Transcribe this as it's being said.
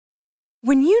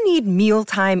When you need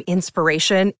mealtime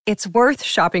inspiration, it's worth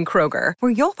shopping Kroger,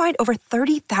 where you'll find over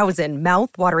 30,000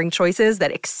 mouth-watering choices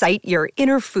that excite your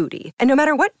inner foodie. And no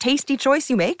matter what tasty choice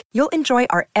you make, you'll enjoy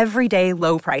our everyday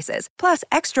low prices, plus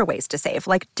extra ways to save,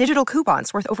 like digital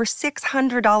coupons worth over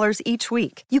 $600 each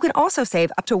week. You can also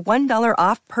save up to $1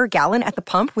 off per gallon at the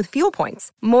pump with fuel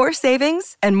points. More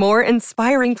savings and more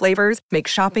inspiring flavors make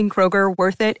shopping Kroger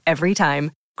worth it every time.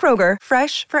 Kroger,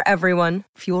 fresh for everyone.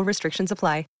 Fuel restrictions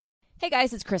apply. Hey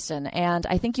guys, it's Kristen, and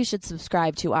I think you should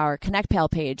subscribe to our Connect Pal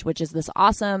page, which is this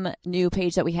awesome new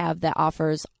page that we have that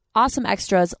offers awesome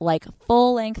extras like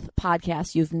full-length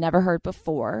podcasts you've never heard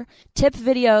before, tip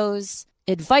videos,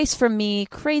 advice from me,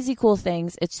 crazy cool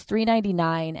things. It's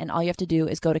 $3.99, and all you have to do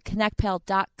is go to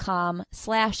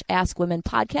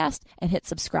connectpal.com/askwomenpodcast and hit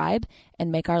subscribe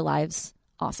and make our lives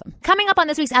awesome. Coming up on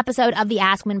this week's episode of the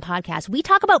Ask Women podcast, we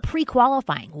talk about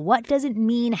pre-qualifying. What does it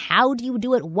mean? How do you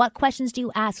do it? What questions do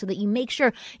you ask so that you make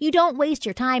sure you don't waste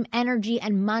your time, energy,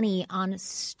 and money on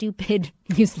stupid,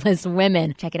 useless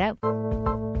women? Check it out.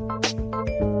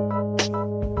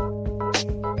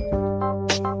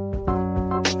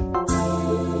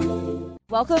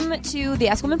 Welcome to the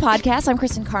Ask Women podcast. I'm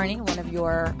Kristen Carney, one of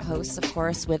your hosts, of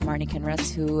course, with Marnie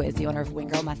Kinrys, who is the owner of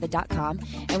WingGirlMethod.com.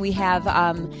 And we have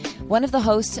one of the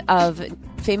hosts of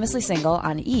Famously Single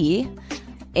on E!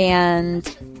 And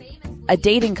a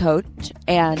dating coach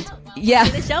and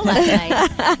The show last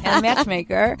night. and a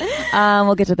matchmaker.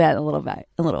 We'll get to that in a little while.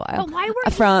 But why were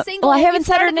you single? Well, I haven't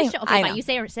said her name. Okay, I know. fine. You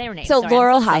say her name. So Sorry,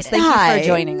 Laurel I'm so House, excited. thank you Hi. for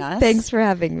joining us. Thanks for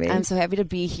having me. I'm so happy to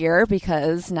be here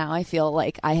because now I feel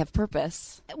like I have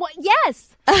purpose. Well, yes.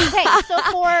 Okay, so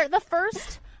for the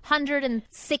first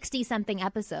 160-something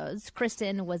episodes,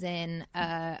 Kristen was in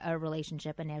a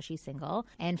relationship, and now she's single,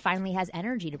 and finally has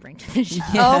energy to bring to the show.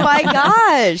 Oh my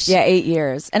gosh. Yeah, 8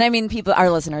 years. And I mean, our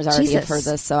listeners already have Jesus. heard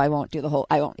this, so I won't do the whole,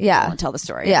 I won't tell the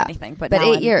story or anything. But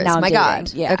now 8 years. now I'm My dating.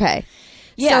 God. Yeah. Okay.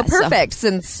 Yeah, so perfect,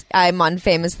 since I'm on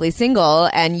Famously Single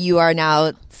and you are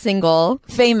now single.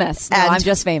 Famous. No, And I'm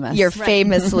just famous. You're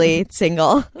famously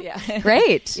single. Yeah.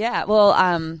 Great. Yeah.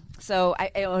 Well, so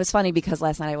it was funny because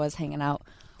last night I was hanging out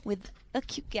with a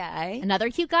cute guy. Another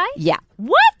cute guy? Yeah.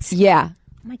 What? Yeah.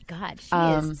 Oh my God, she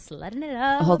is sledding it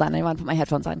up. Hold on. I want to put my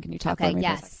headphones on. Can you talk Okay, for me?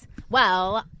 yes.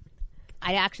 Well,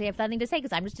 I actually have nothing to say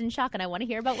because I'm just in shock and I want to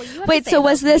hear about what you have Wait, to say so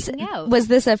about making out. was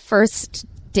this a first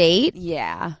date?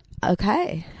 Yeah.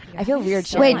 Okay. I feel weird.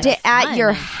 so sharing Wait, much this. at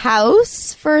your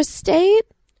house first date?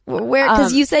 Where?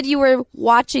 Because you said you were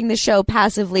watching the show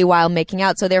passively while making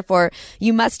out, so therefore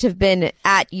you must have been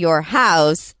at your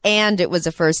house and it was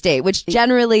a first date, which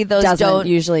generally those doesn't don't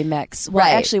usually mix. Well,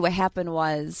 Right. actually, what happened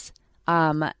was,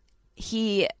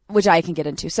 which I can get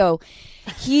into. So,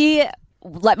 he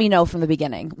let me know from the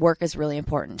beginning work is really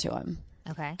important to him,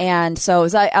 Okay. and so it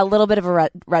was a little bit of a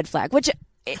red flag, which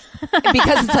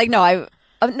because it's like no,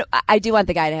 I do want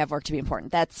the guy to have work to be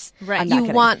important. That's Right. I'm not you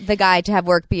kidding. want the guy to have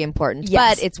work be important,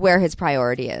 Yes. but it's where his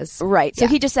priority is. Right. So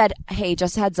Yeah. he just said, hey,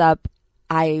 just heads up.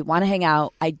 I want to hang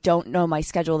out. I don't know my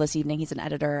schedule this evening. He's an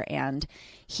editor and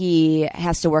he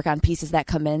has to work on pieces that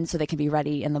come in so they can be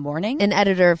ready in the morning. An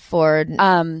editor for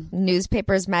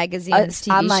newspapers, magazines,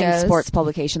 TV online shows. sports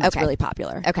publication that's Okay. really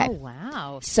popular. Okay. Oh,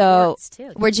 wow. So- Sports,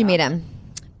 too. Where'd you meet him?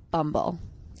 Bumble.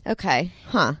 Okay.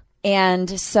 Huh.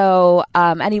 And so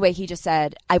anyway, he just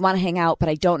said, I want to hang out, but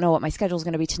I don't know what my schedule is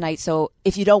going to be tonight. So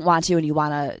if you don't want to and you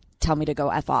want to tell me to go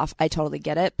F off, I totally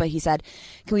get it. But he said,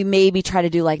 can we maybe try to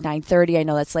do like 9:30? I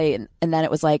know that's late. And then it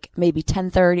was like maybe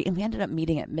 10:30. And we ended up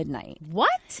meeting at midnight,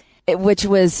 What? which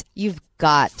was You've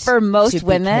got for to most be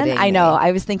women. kidding I know. me.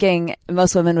 I was thinking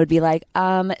most women would be like,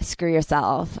 screw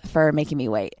yourself for making me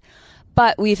wait.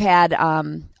 But we've had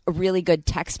a really good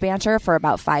text banter for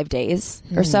about 5 days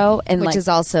or so. And which like, is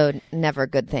also never a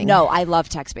good thing. no, I love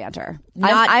text banter.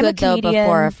 Not I'm good a though comedian.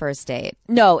 before a first date.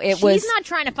 No, it She's was not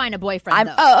trying to find a boyfriend, I'm-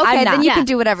 though. Oh, okay. I'm Then not. you Yeah. can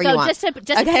do whatever so you want. just to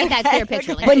paint that clear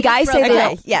picture. Like, when she guys just say broke they it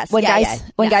Okay. out. Yes. when Yeah, guys yeah.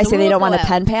 when Yeah, guys the say they rules don't want a go out.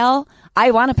 pen pal,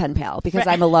 I want a pen pal because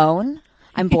I'm alone.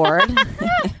 I'm bored,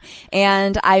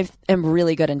 and I am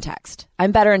really good in text.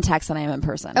 I'm better in text than I am in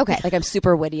person. Okay. like I'm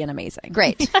super witty and amazing.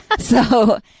 Great.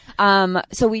 So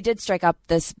we did strike up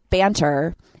this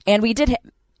banter, and we did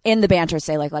in the banter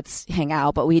say like let's hang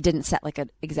out, but we didn't set like an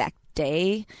exact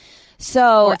day.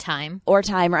 So Or time. or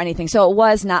anything. So it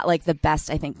was not like the best,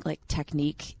 I think, like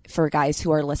technique for guys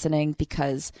who are listening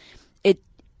because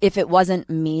if it wasn't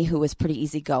me who was pretty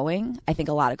easygoing, I think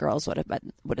a lot of girls would have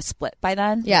split by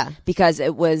then. Yeah. because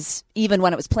it was even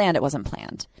when it was planned, it wasn't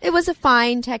planned. It was a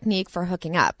fine technique for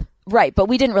hooking up. Right, but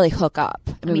we didn't really hook up.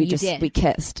 I mean, you did. we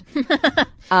kissed.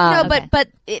 No, but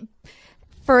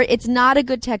it's not a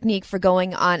good technique for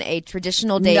going on a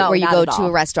traditional date No, where you not go at to all.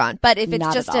 a restaurant. But if it's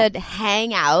Not just at a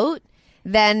hang out,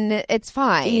 then it's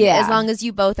fine. Yeah. As long as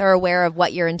you both are aware of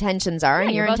what your intentions are, and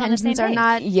you're your both on the intentions same are page.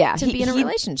 not Yeah, to be in a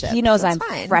relationship. He knows That's I'm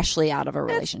fine. freshly out of a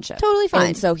relationship. totally fine.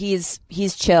 And so he's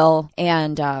chill,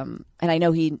 and I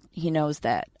know he knows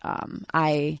that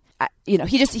I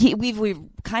we've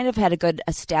kind of had a good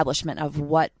establishment of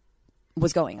what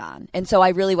was going on, and so I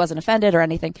really wasn't offended or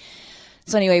anything.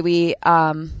 So anyway, we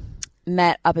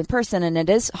met up in person, and it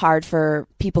is hard for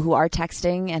people who are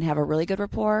texting and have a really good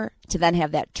rapport to then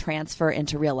have that transfer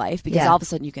into real life, because all of a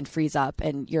sudden you can freeze up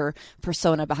and your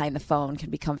persona behind the phone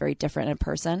can become very different in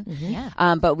person.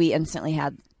 Yeah. But we instantly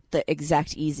had the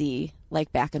exact easy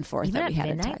back and forth Even that we at had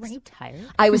in midnight, text. were you tired?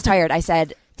 I was tired. I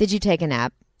said, Did you take a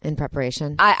nap in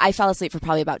preparation? I fell asleep for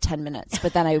probably about 10 minutes,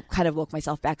 but then I kind of woke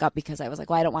myself back up because I was like,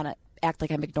 well, I don't want to act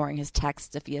like I'm ignoring his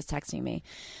text if he is texting me.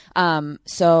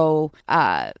 So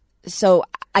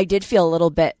I did feel a little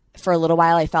bit, for a little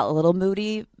while, I felt a little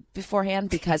moody beforehand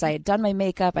because I had done my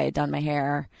makeup, I had done my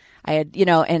hair, I had,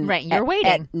 and Right, you're waiting.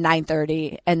 at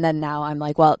 9:30, and then now I'm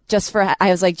like, well, I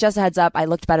was like, just a heads up, I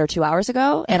looked better 2 hours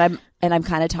ago, and I'm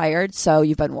kind of tired, so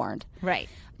you've been warned. Right.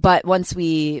 But once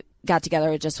we got together,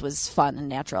 it just was fun and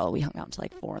natural. We hung out until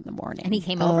 4 a.m. And he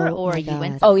came over, or my you God.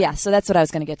 went? Oh yeah, so that's what I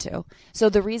was going to get to. So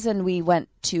the reason we went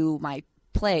to my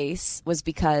place was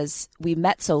because we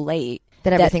met so late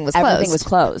That everything was Everything closed. was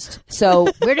closed. So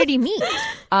Where did he meet?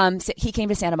 so he came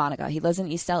to Santa Monica. He lives in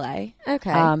East LA.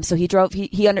 Okay. So he drove.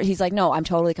 He's like, no, I'm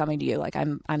totally coming to you. Like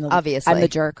I'm the Obviously. I'm the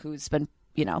jerk who's been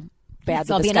bad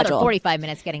So I'll with be the another schedule. 45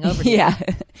 minutes getting over to you.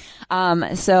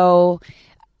 Yeah. So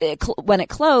when it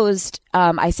closed,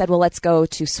 I said, well, let's go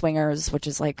to Swingers, which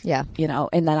is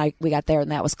and then we got there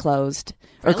and that was closed.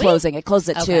 Or Really? closing. It closed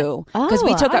at Okay. 2. Because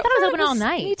we Oh, took I thought it was open all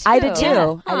night. Me too. I did too.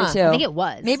 Yeah. I did too. I think it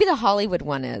was. Maybe the Hollywood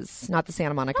one is, not the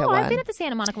Santa Monica Oh, one. I've been at the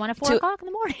Santa Monica one at 4 To- o'clock in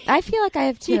the morning. I feel like I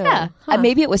have too. Yeah.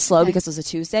 Maybe it was slow because it was a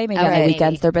Tuesday. Maybe on Okay. the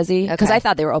weekends they're busy. Because Okay. I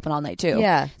thought they were open all night too.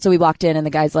 Yeah. So we walked in and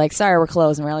the guy's like, sorry, we're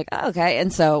closed. And we're like, oh, okay.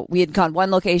 And so we had gone one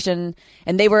location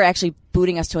and they were actually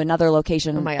booting us to another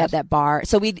location my gosh. at that bar.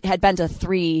 So we had been to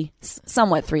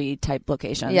somewhat three type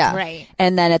locations. Yeah. Right.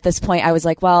 And then at this point I was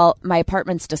like, well, my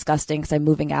apartment's disgusting because I'm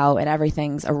moving out and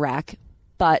everything's a wreck.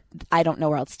 But I don't know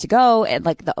where else to go. And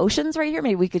the ocean's right here.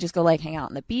 Maybe we could just go hang out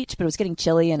on the beach. But it was getting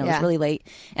chilly and it was really late.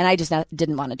 And I just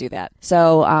didn't want to do that.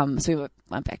 So so we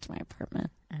went back to my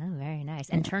apartment. Oh, very nice.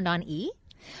 And turned on E?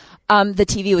 The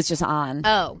TV was just on.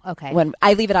 Oh, okay. When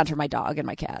I leave it on for my dog and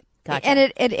my cat. Gotcha. And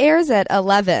it airs at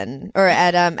 11 or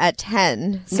at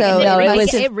 10. So No, it, it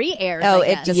was- it re-airs. Oh, I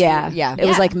it guess. just- Yeah. yeah. It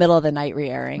was middle of the night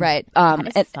re-airing. Right.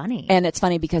 That is funny. And it's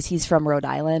funny because he's from Rhode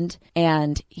Island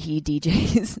and he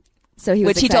DJs. So he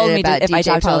was Which he told me about if I DJ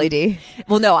talked to Pauly him. D.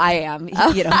 Well, no, I am.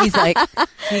 He's like,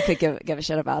 he could give a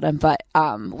shit about him. But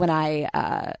when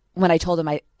I told him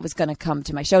I was going to come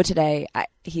to my show today,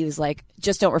 he was like,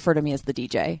 just don't refer to me as the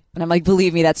DJ. And I'm like,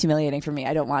 believe me, that's humiliating for me.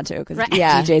 I don't want to because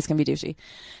DJs can be douchey.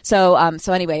 So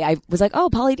anyway, I was like, oh,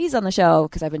 Pauly D's on the show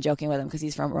because I've been joking with him because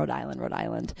he's from Rhode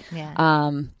Island.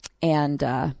 Yeah.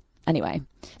 Anyway.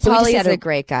 So we Pauly just is had a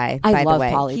great guy, I by love the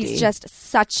way. Pauly D. He's just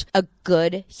such a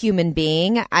good human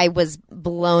being. I was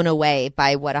blown away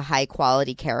by what a high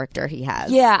quality character he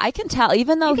has. Yeah, I can tell.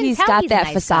 Even though You can he's tell got he's a that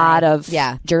nice facade guy. of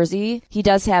Yeah. Jersey, he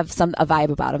does have a vibe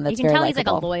about him that's You can very tell he's like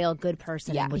a likable. loyal, good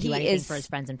person Yeah, and would do he anything is- for his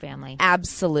friends and family.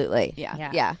 Absolutely.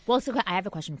 Yeah. Yeah. Well, so I have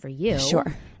a question for you.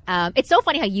 Sure. It's so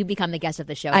funny how you become the guest of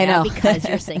the show I now know. because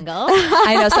you're single.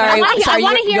 I know. Sorry. I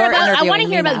want to hear you're about. I interviewing want to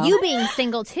hear me about now. you being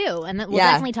single too, and we'll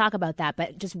Yeah. definitely talk about that.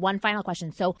 But just one final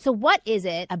question. So what is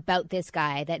it about this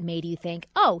guy that made you think,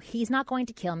 oh, he's not going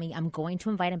to kill me? I'm going to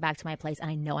invite him back to my place,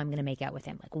 and I know I'm going to make out with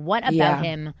him. Like, what about Yeah.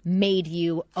 him made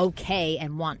you okay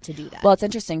and want to do that? Well, it's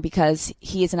interesting because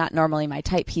he is not normally my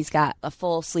type. He's got a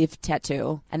full sleeve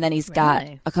tattoo, and then he's got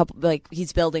Really? a couple.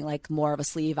 He's building more of a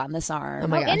sleeve on this arm. Oh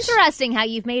my gosh. Interesting how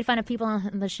you've made fun of people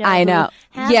on the show. I who know.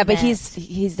 have Yeah, but that.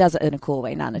 he does it in a cool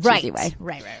way, not in a right, cheesy way.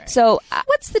 right. So.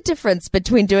 What's the difference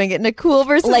between doing it in a cool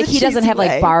versus a he doesn't cheesy have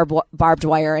way? barbed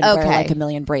wire and wear Okay. a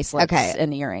million bracelets Okay.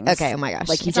 and earrings. Okay, oh my gosh.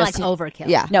 He It's not just like overkill.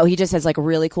 Yeah. no, he just has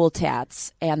really cool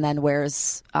tats and then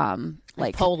wears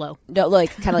polo. no,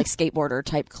 kind of like skateboarder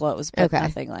type clothes, but Okay.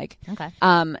 nothing Okay.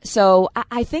 So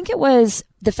I think it was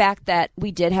the fact that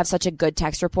we did have such a good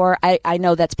text rapport. I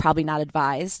know that's probably not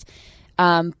advised,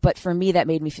 but for me that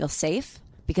made me feel safe.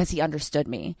 Because he understood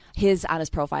me. On his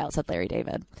profile it said Larry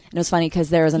David. And it was funny because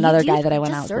there was another do you guy that I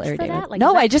went just out search with, Larry for David. that? Like, No,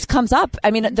 is that- it just comes up.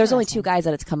 I mean, there's only two guys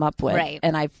that it's come up with. Right.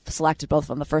 And I've selected both of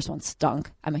them. The first one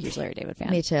stunk. I'm a huge Larry David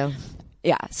fan. Me too.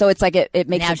 Yeah, so it's like it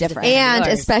makes Now it she's a different. fan. And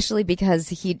Yours. especially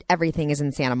because everything is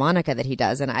in Santa Monica that he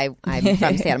does, and I'm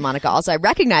from Santa Monica also. I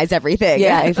recognize everything.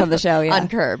 Yeah, from the show, yeah. On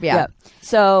Curb, yeah. Yep.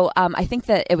 So I think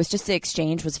that it was just the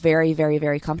exchange was very, very,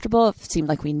 very comfortable. It seemed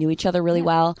like we knew each other really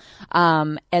well.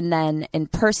 And then in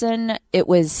person, it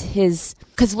was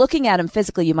because looking at him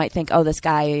physically, you might think, oh, this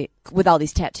guy with all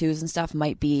these tattoos and stuff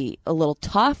might be a little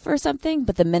tough or something.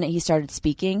 But the minute he started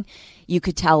speaking, you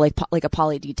could tell like a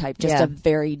Pauly D type, just a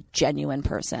very genuine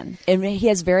person. And he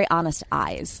has very honest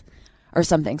eyes or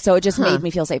something. So it just made me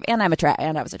feel safe. And I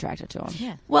was attracted to him.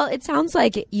 Yeah. Well, it sounds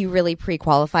like you really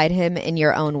pre-qualified him in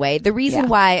your own way. The reason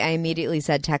why I immediately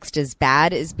said text is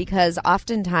bad is because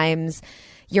oftentimes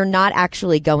you're not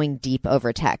actually going deep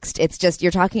over text. It's just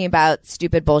you're talking about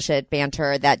stupid bullshit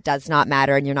banter that does not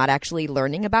matter and you're not actually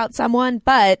learning about someone.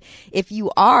 But if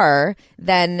you are,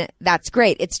 then that's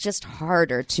great. It's just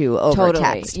harder to over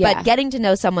text. yeah. But getting to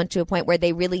know someone to a point where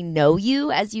they really know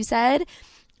you, as you said,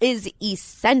 is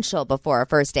essential before a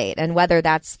first date. And whether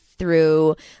that's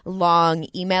through long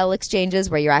email exchanges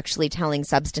where you're actually telling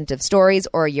substantive stories,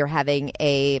 or you're having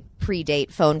a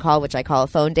pre-date phone call, which I call a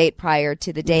phone date prior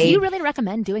to the date. Do you really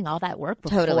recommend doing all that work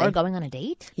before Totally. going on a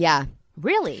date? Yeah.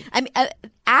 Really? I mean,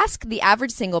 ask the average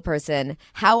single person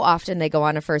how often they go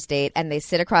on a first date and they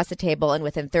sit across the table and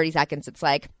within 30 seconds it's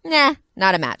like, nah,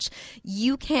 not a match.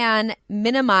 You can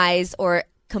minimize or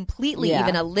completely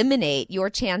even eliminate your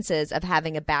chances of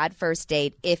having a bad first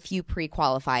date if you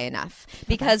pre-qualify enough.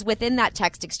 Because within that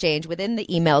text exchange, within the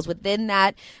emails, within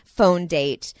that phone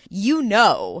date, you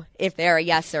know if they're a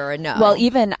yes or a no. Well,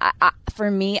 even for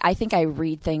me, I think I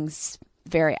read things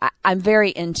I'm very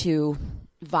into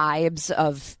vibes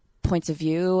of points of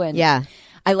view, and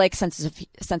I like sense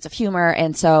of humor,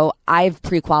 and so I've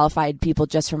pre-qualified people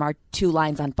just from our 2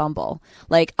 lines on Bumble.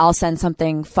 Like I'll send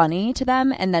something funny to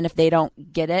them, and then if they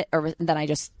don't get it, or then I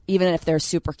just, even if they're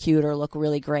super cute or look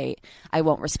really great, I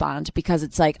won't respond because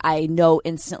it's like I know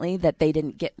instantly that they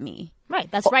didn't get me. Right.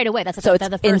 That's right away. That's So the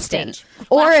it's first instant. stage.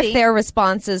 or Well, if their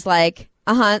response is like,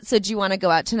 so do you want to go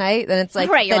out tonight? Then it's like,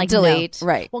 right, you're then like, delete. no.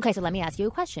 Right. Well, okay, so let me ask you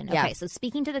a question. Yeah. Okay, so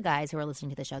speaking to the guys who are listening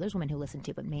to the show, there's women who listen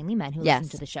to, but mainly men who Yes.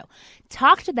 listen to the show.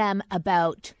 Talk to them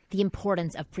about the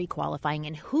importance of pre-qualifying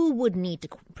and who would need to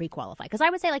pre-qualify. Because I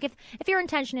would say, like, if your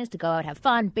intention is to go out, have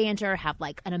fun, banter, have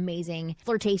like an amazing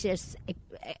flirtatious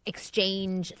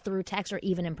exchange through text or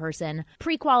even in person,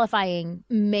 pre-qualifying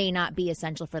may not be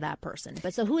essential for that person.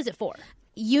 But so who is it for?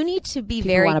 You need to be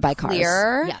People very wanna buy cars.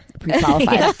 clear. Yeah.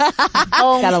 Pre-qualified.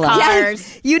 Gotta love it.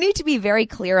 cars. You need to be very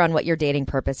clear on what your dating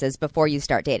purpose is before you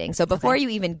start dating. So before you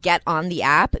even get on the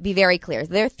app, be very clear.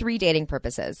 There are 3 dating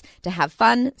purposes: to have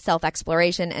fun,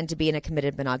 self-exploration, and to be in a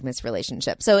committed monogamous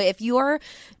relationship. So if your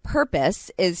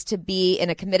purpose is to be in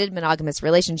a committed monogamous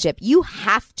relationship, you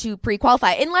have to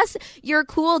pre-qualify, unless you're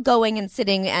cool going and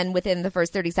sitting and within the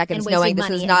first 30 seconds And wasting knowing this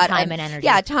money is and not time and energy.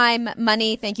 Yeah, time,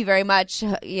 money, thank you very much.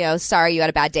 Sorry you had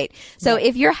a bad date. So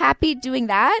if you're happy doing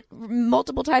that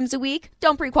multiple times a week,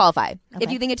 don't pre-qualify.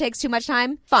 If you think it takes too much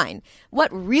time, fine. What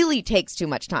really takes too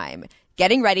much time?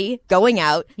 Getting ready, going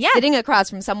out, sitting across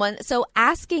from someone. So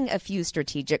asking a few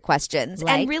strategic questions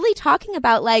and really talking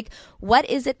about, like, what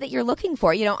is it that you're looking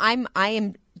for? You know, I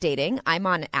am dating, I'm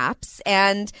on apps,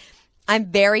 and I'm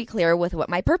very clear with what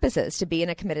my purpose is: to be in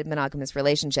a committed monogamous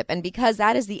relationship. And because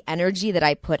that is the energy that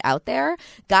I put out there,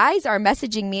 guys are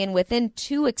messaging me, and within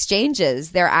 2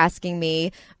 exchanges, they're asking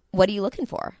me, what are you looking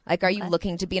for? Like, are you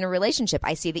looking to be in a relationship?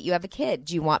 I see that you have a kid.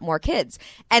 Do you want more kids?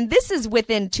 And this is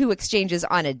within 2 exchanges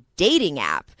on a dating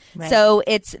app. Right. So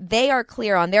they are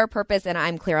clear on their purpose and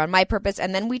I'm clear on my purpose.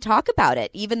 And then we talk about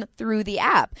it, even through the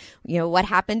app. You know, what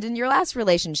happened in your last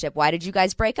relationship? Why did you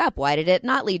guys break up? Why did it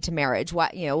not lead to marriage?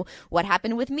 What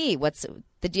happened with me? What's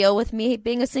the deal with me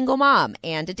being a single mom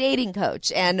and a dating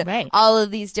coach and all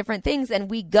of these different things? And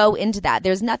we go into that.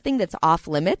 There's nothing that's off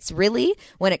limits, really,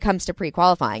 when it comes to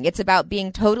pre-qualifying. It's about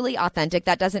being totally authentic.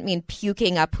 That doesn't mean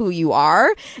puking up who you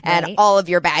are and all of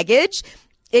your baggage.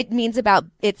 It means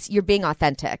you're being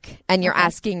authentic and you're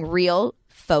asking real,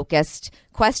 focused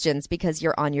questions because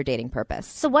you're on your dating purpose.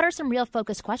 So what are some real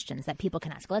focused questions that people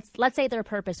can ask? Let's say their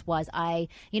purpose was,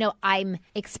 I'm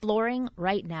exploring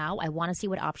right now. I want to see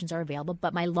what options are available,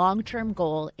 but my long-term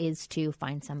goal is to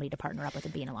find somebody to partner up with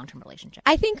and be in a long-term relationship.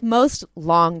 I think most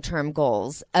long-term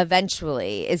goals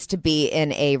eventually is to be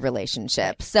in a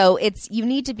relationship. So you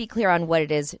need to be clear on what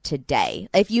it is today.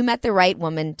 If you met the right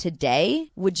woman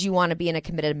today, would you want to be in a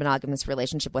committed monogamous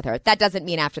relationship with her? That doesn't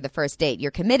mean after the first date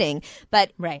you're committing,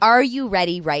 but are you ready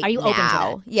ready right now. Are you open to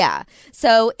that? Yeah.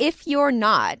 So if you're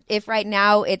not, if right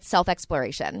now it's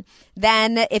self-exploration,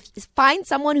 then find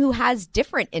someone who has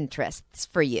different interests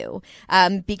for you,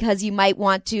 because you might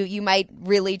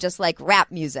really just like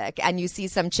rap music, and you see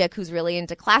some chick who's really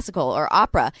into classical or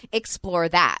opera. Explore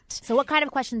that. So what kind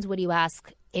of questions would you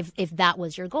ask if that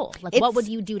was your goal? Like, what would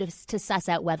you do to suss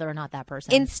out whether or not that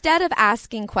person? Instead of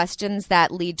asking questions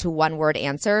that lead to one-word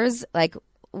answers, like,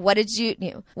 what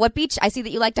beach? I see that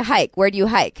you like to hike. Where do you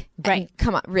hike? Right.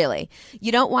 Come on, really.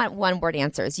 You don't want one-word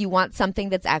answers. You want something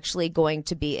that's actually going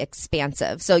to be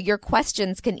expansive. So your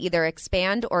questions can either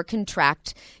expand or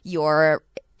contract your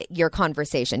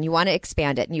conversation. You want to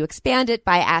expand it, and you expand it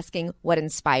by asking what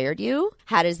inspired you.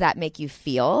 How does that make you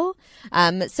feel?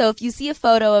 So if you see a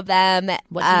photo of them,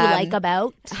 what do you like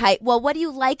about? What do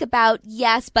you like about?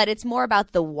 Yes, but it's more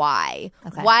about the why.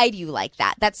 Okay. Why do you like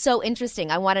that? That's so interesting.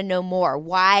 I want to know more.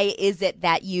 Why is it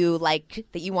that you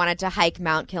wanted to hike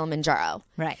Mount Kilimanjaro?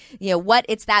 Right.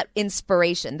 It's that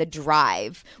inspiration, the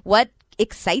drive. What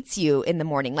excites you in the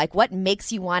morning? Like, what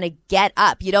makes you want to get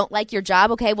up? You don't like your job?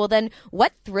 Okay, well then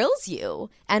what thrills you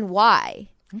and why?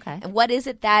 Okay. And what is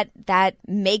it that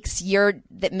makes you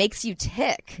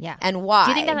tick? Yeah. And why?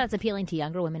 Do you think that that's appealing to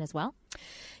younger women as well?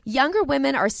 Younger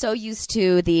women are so used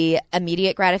to the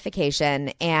immediate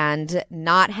gratification and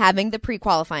not having the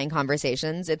pre-qualifying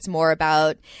conversations. It's more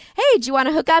about, hey, do you want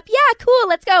to hook up? Yeah, cool.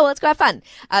 Let's go have fun.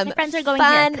 My friends are going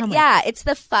here. Come with. Yeah, it's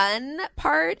the fun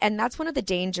part. And that's one of the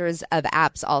dangers of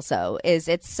apps also, is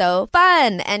it's so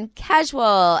fun and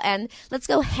casual and let's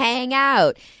go hang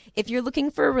out. If you're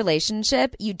looking for a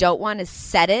relationship, you don't want to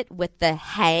set it with the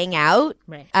hang out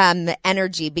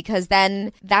energy, because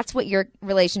then that's what your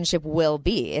relationship will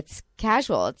be. It's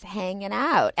casual. It's hanging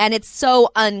out. And it's so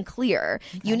unclear.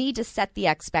 Okay. You need to set the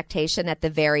expectation at the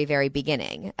very, very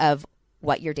beginning of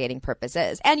what your dating purpose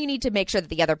is. And you need to make sure that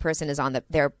the other person is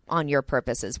they're on your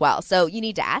purpose as well. So you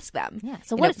need to ask them. Yeah.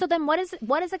 So what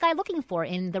is a guy looking for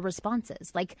in the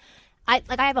responses? I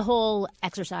have a whole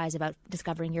exercise about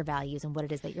discovering your values and what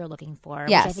it is that you're looking for,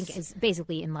 yes. which I think is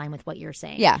basically in line with what you're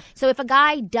saying. Yeah. So if a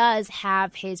guy does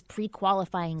have his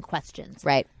pre-qualifying questions,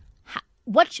 right.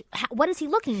 What is he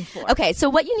looking for? Okay, so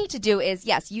what you need to do is,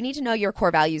 yes, you need to know your core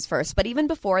values first. But even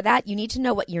before that, you need to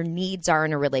know what your needs are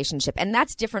in a relationship. And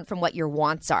that's different from what your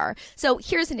wants are. So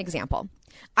here's an example.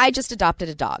 I just adopted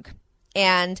a dog.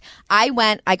 And I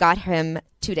got him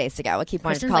 2 days ago. I keep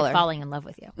wanting to call her. Falling in love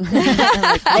with you.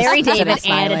 Larry David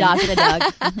and adopted a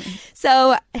dog.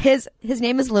 So his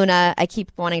name is Luna. I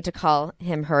keep wanting to call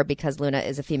him her because Luna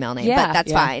is a female name, but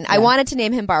that's fine. Yeah. I wanted to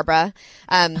name him Barbara.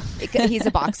 He's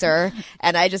a boxer,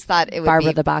 and I just thought it would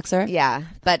Barbara the boxer? Yeah,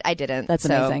 but I didn't. That's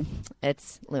amazing.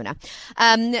 It's Luna.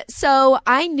 So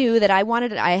I knew that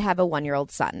I have a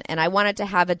 1-year-old son, and I wanted to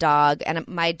have a dog, and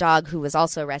my dog, who was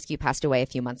also a rescue, passed away a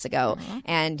few months ago,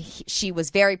 and she was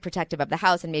very protective of the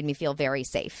house and made me feel very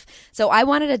safe. So I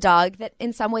wanted a dog that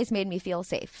in some ways made me feel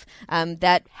safe,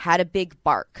 that had a big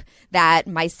bark that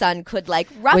my son could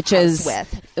roughhouse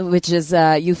with. Which is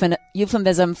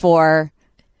euphemism for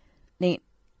Nate.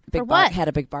 Big for bark what? Had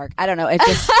a big bark. I don't know. It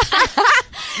just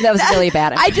that was really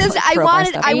bad. I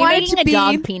wanted to be a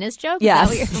dog penis joke.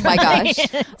 Yes. Oh my gosh,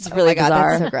 it's really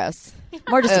bizarre. That's so gross.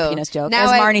 More just a penis joke.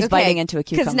 Now as Marnie's biting into a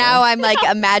cucumber. Because now I'm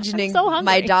imagining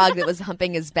my dog that was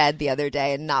humping his bed the other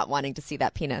day and not wanting to see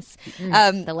that penis.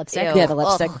 The lipstick. Yeah, the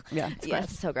lipstick. Ugh. Yeah,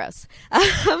 it's so gross.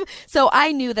 So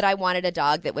I knew that I wanted a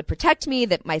dog that would protect me,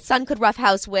 that my son could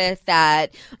roughhouse with,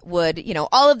 that would,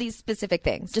 all of these specific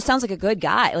things. Just sounds like a good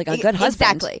guy, like a good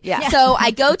husband. Exactly. Yeah. So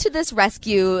I go to this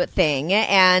rescue thing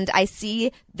and I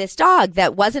see this dog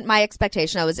that wasn't my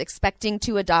expectation. I was expecting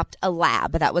to adopt a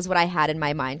lab. That was what I had in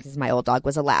my mind because my old dog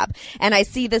was a lab. And I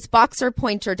see this boxer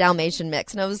pointer Dalmatian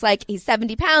mix. And I was like, he's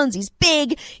 70 pounds. He's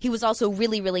big. He was also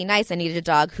really, really nice. I needed a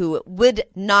dog who would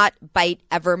not bite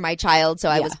ever my child. So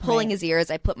I was pulling his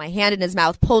ears. I put my hand in his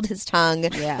mouth, pulled his tongue.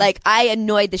 Yeah. I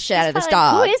annoyed the shit out of this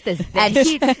dog. Who is this? And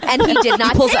he did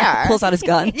not care. Pulls out his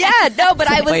gun. Yeah, no, but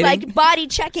I was body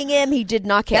checking him. He did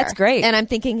not care. That's great. And I'm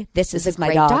thinking, this is a my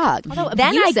great dog.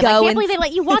 Then I go I can't believe they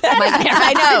let you walk that.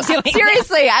 I know.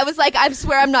 Seriously, I was like, I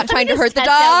swear I'm not trying to hurt the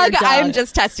dog. I'm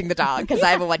just testing the dog because I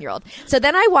have a 1-year-old. So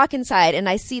then I walk inside and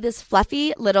I see this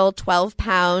fluffy little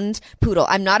 12-pound poodle.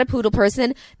 I'm not a poodle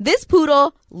person. This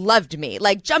poodle loved me.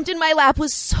 Jumped in my lap,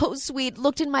 was so sweet,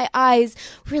 looked in my eyes,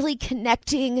 really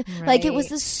connecting. Right. It was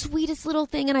the sweetest little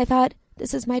thing. And I thought,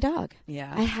 this is my dog.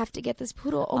 Yeah. I have to get this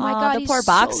poodle. Oh my Aw, God, the he's poor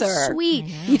boxer. so sweet.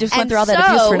 He just went And through all that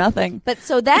abuse for nothing. But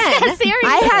so then Seriously.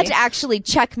 I had to actually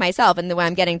check myself. And what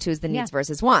I'm getting to is the needs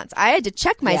versus wants. I had to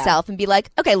check myself and be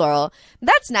like, okay, Laurel,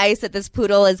 that's nice that this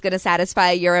poodle is going to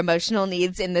satisfy your emotional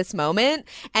needs in this moment.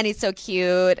 And he's so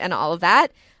cute and all of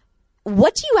that.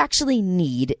 What do you actually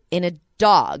need in a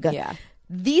dog? Yeah.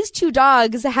 These two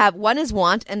dogs have, one is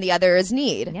want and the other is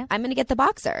need. Yeah. I'm going to get the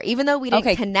boxer. Even though we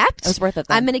didn't connect, it was worth it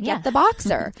then. I'm going to get the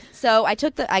boxer. So I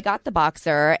got the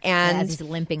boxer and As he's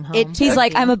limping home. He's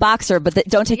like, I'm a boxer, but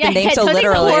don't take the name so don't take the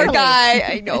literally. poor poor guy.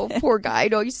 I know, poor guy. I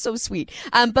know, he's so sweet.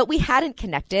 But we hadn't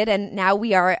connected, and now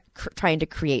we are trying to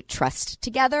create trust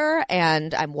together.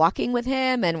 And I'm walking with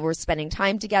him, and we're spending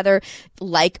time together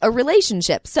like a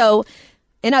relationship. So,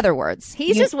 in other words,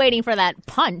 He's just waiting for that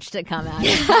punch to come out.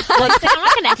 Like, I'm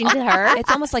not connecting to her. It's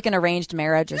almost like an arranged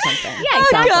marriage or something. Yeah,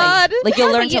 exactly. God. Like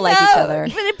you'll learn to like each other.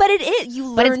 But it is.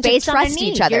 You But learn it's based to on the trust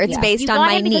need. each other. You're- It's based you on got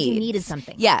my him because needs. you needed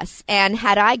something. Yes. And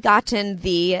had I gotten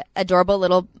the adorable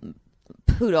little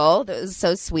poodle that was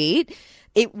so sweet,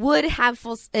 it would have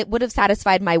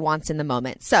satisfied my wants in the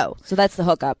moment. So that's the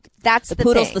hookup. that's The the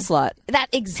poodle's thing. the slut. That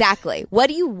exactly. What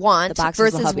do you want The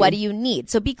boxer's the versus hubby. what do you need?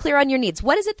 So be clear on your needs.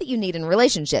 What is it that you need in a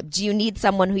relationship? Do you need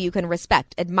someone who you can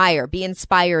respect, admire, be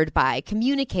inspired by,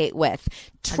 communicate with,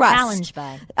 trust, challenged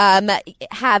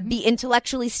by, be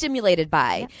intellectually stimulated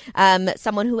by,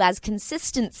 someone who has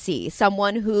consistency,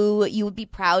 someone who you would be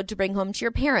proud to bring home to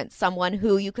your parents, someone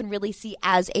who you can really see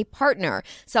as a partner,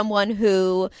 someone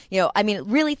who,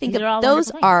 really think These are all of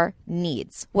those wonderful things. are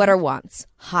needs. What are wants?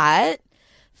 Hot,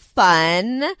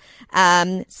 fun,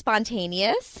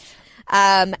 spontaneous,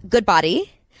 good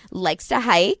body, likes to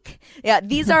hike. Yeah,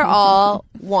 these are all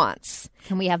wants.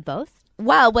 can we have both?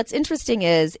 Well, what's interesting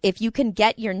is if you can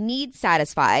get your needs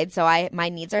satisfied. So my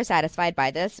needs are satisfied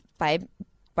by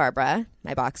Barbara,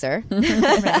 my boxer,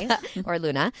 or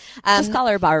Luna. Just call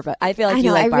her Barbara. I feel like I you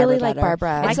know, like I Barbara really like better.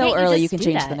 Barbara. It's Why so can't you early just you can do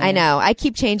change that? the name. I know. I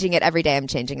keep changing it every day. I'm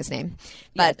changing his name.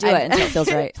 Yeah, do it until it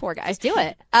feels right. Poor guy. Just do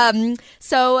it.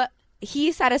 So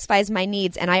he satisfies my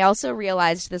needs, and I also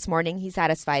realized this morning he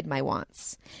satisfied my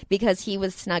wants because he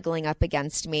was snuggling up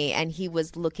against me and he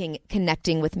was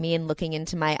connecting with me and looking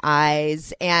into my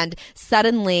eyes, and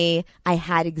suddenly I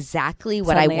had exactly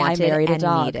what Suddenly I I wanted married a and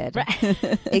dog.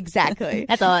 needed. Exactly.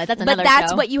 That's another But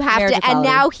that's show. what you have Marriage to. And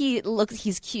equality. now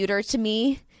he's cuter to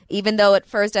me. Even though at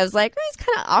first I was like, oh, he's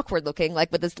kind of awkward looking, like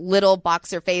with this little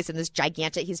boxer face and this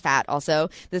gigantic, he's fat also,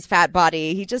 this fat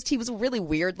body. He was a really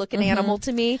weird looking animal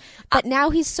to me. But now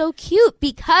he's so cute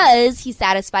because he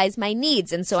satisfies my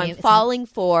needs. And so I'm falling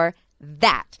for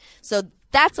that. So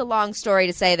that's a long story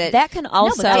to say that can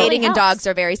also that dating and helps. dogs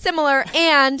are very similar,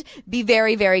 and be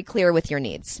very, very clear with your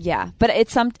needs. Yeah, but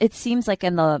it seems like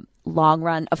in the long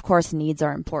run, of course, needs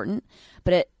are important.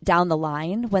 But down the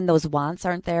line, when those wants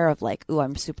aren't there of like, ooh,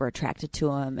 I'm super attracted to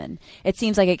him. And it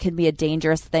seems like it can be a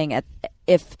dangerous thing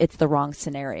if it's the wrong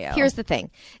scenario. Here's the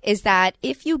thing, is that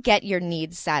if you get your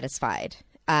needs satisfied,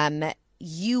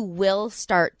 you will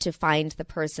start to find the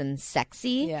person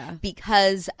sexy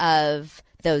because of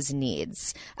those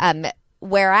needs.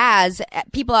 Whereas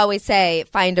people always say,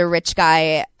 find a rich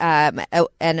guy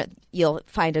and you'll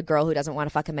find a girl who doesn't want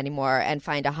to fuck him anymore, and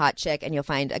find a hot chick and you'll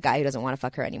find a guy who doesn't want to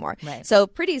fuck her anymore. Right. So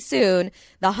pretty soon,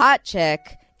 the hot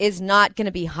chick is not going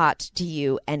to be hot to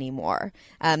you anymore.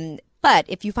 But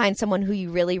if you find someone who you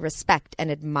really respect and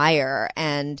admire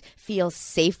and feel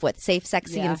safe with, safe,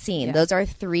 sexy, and seen, those are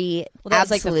three Well, that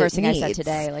was like the absolute first thing needs. I said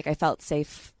today. Like I felt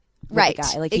safe with Right. the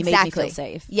guy. Like he exactly. made me feel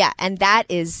safe. Yeah, and that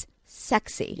is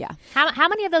sexy. Yeah. How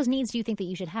many of those needs do you think that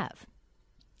you should have?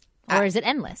 Or is it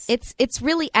endless? It's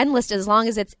really endless as long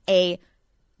as it's a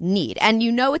need. And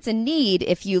you know it's a need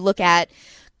if you look at,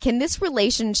 can this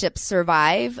relationship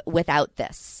survive without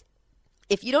this?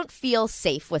 If you don't feel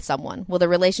safe with someone, will the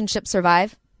relationship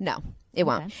survive? No, it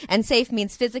won't. And safe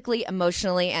means physically,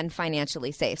 emotionally, and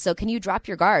financially safe. So can you drop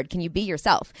your guard? Can you be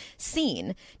yourself?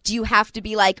 Seen. Do you have to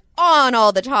be like on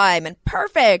all the time and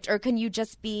perfect? Or can you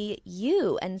just be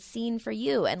you and seen for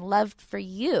you and loved for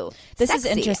you? This is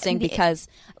Sexy. interesting because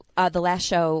the last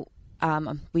show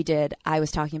we did, I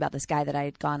was talking about this guy that I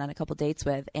had gone on a couple dates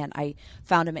with, and I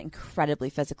found him incredibly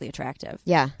physically attractive.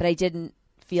 Yeah. But I didn't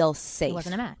feel safe. It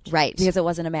wasn't a match. Right. Because it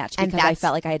wasn't a match. And Because I that's-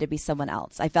 felt like I had to be someone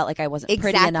else. I felt like I wasn't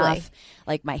pretty Exactly. enough.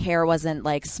 Like my hair wasn't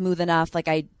like smooth enough.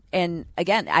 And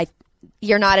again,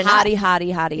 You're not enough.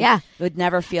 hottie. Yeah. Would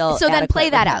never feel So then adequate play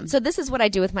that with out. him. So this is what I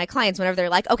do with my clients whenever they're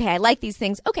like, okay, I like these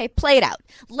things. Okay, play it out.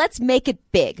 Let's make it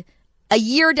big. A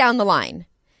year down the line,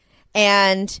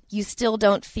 and you still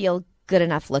don't feel good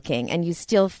enough looking, and you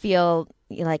still feel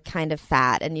like kind of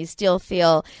fat, and you still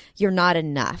feel you're not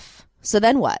enough. So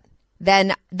then what?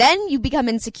 then you become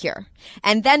insecure.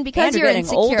 And then because And you're you're getting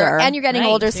insecure older. and you're getting Right.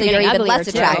 older, So so you're you're getting even less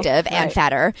uglier, too. attractive and Right.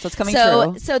 fatter. So it's coming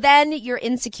so, true. So then you're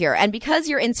insecure. And because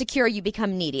you're insecure, you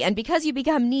become needy. And because you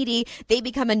become needy, they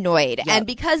become annoyed. Yep. And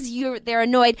because they're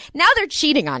annoyed, now they're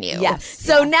cheating on you. Yes.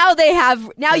 So now you have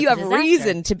a disaster.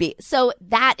 reason to be. So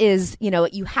that is,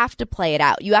 you have to play it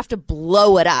out. You have to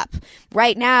blow it up.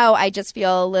 Right now, I just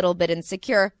feel a little bit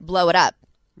insecure. Blow it up.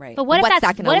 Right. But what if What's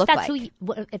that's that gonna what if look that's like?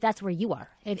 who you, if that's where you are?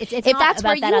 It's If not that's about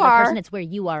where that you other are- person. It's where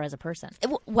you are as a person.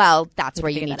 Well, that's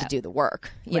where you figure need that to out. do the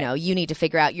work. You need to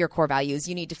figure out your core values.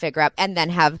 You need to figure out and then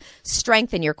have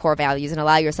strength in your core values and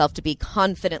allow yourself to be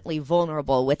confidently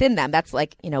vulnerable within them. That's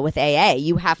like, with AA,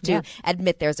 you have to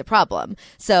admit there's a problem.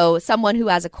 So someone who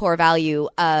has a core value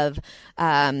of,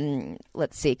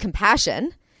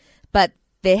 compassion, but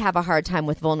they have a hard time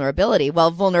with vulnerability.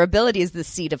 Well, vulnerability is the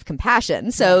seed of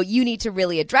compassion. So you need to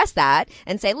really address that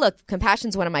and say, look, compassion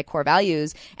is one of my core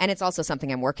values, and it's also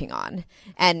something I'm working on.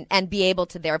 And be able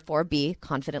to therefore be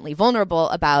confidently vulnerable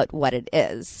about what it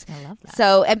is. I love that.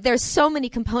 So and there's so many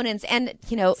components, and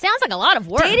Sounds like a lot of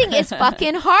work. dating is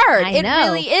fucking hard. I It know.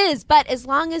 really is. But as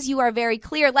long as you are very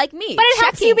clear, like me. But it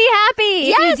helps you be happy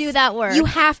if Yes. you do that work. You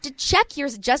have to check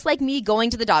yours, just like me going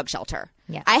to the dog shelter.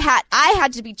 Yeah. I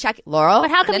had to be checking, Laurel.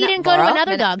 But how come you didn't go to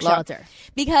another dog shelter?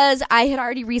 Because I had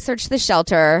already researched the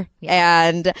shelter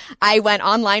and I went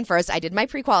online first. I did my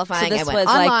pre-qualifying. So this I went was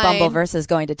online. like Bumble versus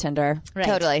going to Tinder. Right.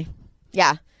 Totally.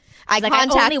 Yeah. I Like, I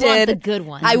only want the good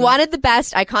ones. I wanted the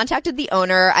best. I contacted the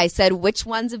owner. I said, which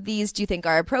ones of these do you think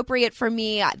are appropriate for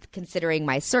me? Considering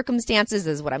my circumstances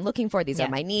is what I'm looking for. These Yeah. are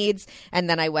my needs. And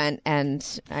then I went and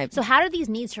So how do these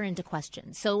needs turn into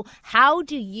questions? So how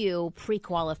do you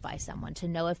pre-qualify someone to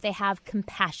know if they have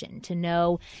compassion, to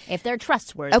know if they're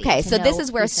trustworthy? Okay, to so this know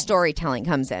is where these things? storytelling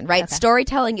comes in, right?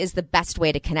 Storytelling is the best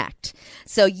way to connect.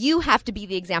 So you have to be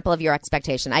the example of your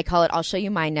expectation. I call it, I'll show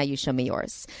you mine, now you show me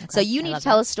yours. So you need to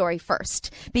tell a story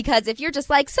first. Because if you're just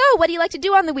like, so what do you like to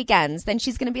do on the weekends? Then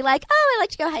she's going to be like, oh, I like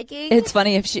to go hiking. It's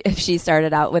funny if she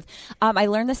started out with, I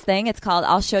learned this thing. It's called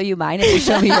I'll show you mine and you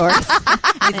show me yours.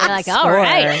 And you're like, all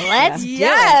right, let's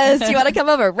Yes, you want to come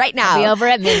over right now. be over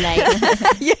at midnight.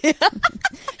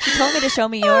 She told me to show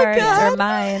me yours or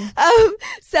mine.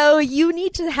 So you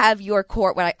need to have your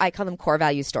core, what I call them core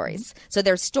value stories. So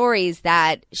they're stories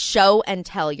that show and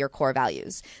tell your core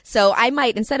values. So I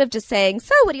might, instead of just saying,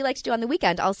 so what do you like to do on the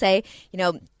weekend? I'll say,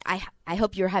 I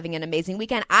hope you're having an amazing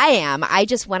weekend. I am. I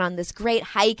just went on this great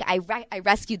hike. I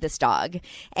rescued this dog.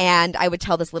 And I would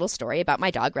tell this little story about my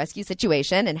dog rescue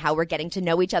situation and how we're getting to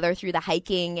know each other through the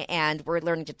hiking and we're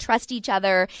learning to trust each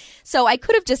other. So I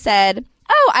could have just said,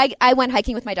 oh, I went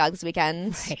hiking with my dog this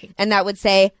weekend. Right. And that would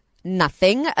say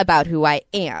nothing about who I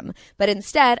am. But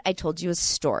instead, I told you a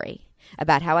story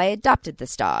about how I adopted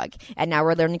this dog. And now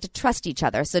we're learning to trust each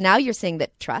other. So now you're saying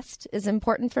that trust is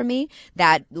important for me,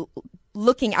 that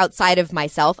looking outside of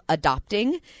myself,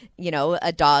 adopting,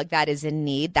 a dog that is in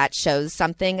need, that shows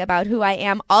something about who I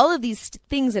am. All of these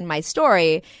things in my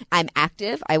story, I'm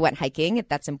active. I went hiking.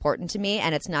 That's important to me.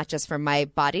 And it's not just for my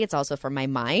body. It's also for my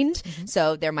mind.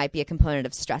 So there might be a component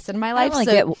of stress in my I life. don't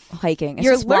So really get hiking. It's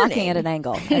you're just walking learning. at an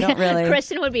angle. I don't really.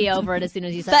 Christian would be over it as soon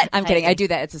as you said But- I'm kidding. I do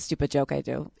that. It's a stupid joke I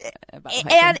do about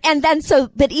hiking. and then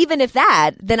but even if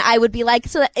that, then I would be like,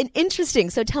 interesting.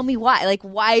 So tell me why. Like,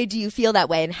 why do you feel that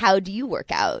way and how do you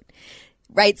work out?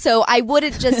 Right. So I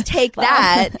wouldn't just take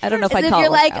that. I don't know if as I'd call you're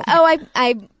it like, workout. oh,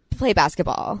 I play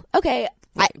basketball. Okay.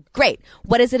 Great.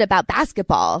 What is it about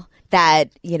basketball that,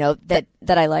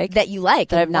 that I like. that you like?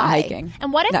 that I'm and not why? hiking.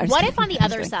 And what if No, I'm just what if kidding. on the I'm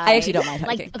other just side? kidding. I actually don't mind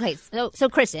hiking. Okay, so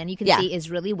Kristen, you can Yeah. see, is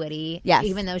really witty. Yes.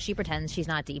 Even though she pretends she's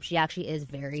not deep, she actually is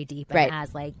very deep and Right.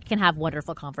 has can have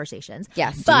wonderful conversations.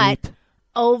 Yes. But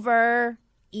over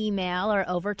email or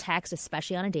over text,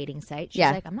 especially on a dating site, she's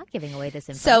Yeah. like, I'm not giving away this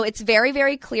info. So it's very,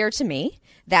 very clear to me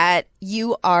that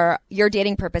your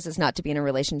dating purpose is not to be in a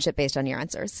relationship based on your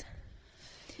answers.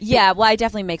 Yeah, well, I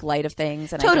definitely make light of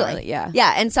things. And I Totally. don't really, yeah.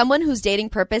 Yeah. And someone whose dating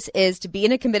purpose is to be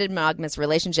in a committed monogamous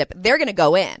relationship, they're going to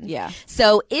go in. Yeah.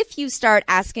 So if you start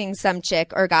asking some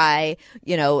chick or guy,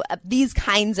 these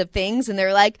kinds of things and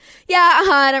they're like, yeah,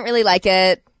 I don't really like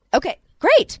it. Okay.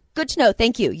 Great. Good to know.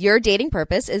 Thank you. Your dating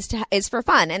purpose is for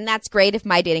fun. And that's great if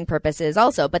my dating purpose is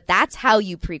also, but that's how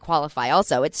you pre-qualify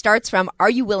also. It starts from, are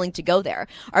you willing to go there?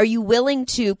 Are you willing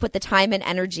to put the time and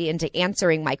energy into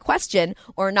answering my question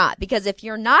or not? Because if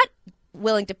you're not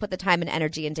willing to put the time and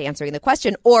energy into answering the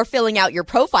question or filling out your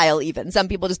profile even. Some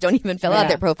people just don't even fill out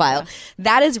their profile.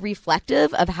 That is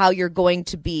reflective of how you're going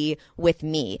to be with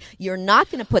me. You're not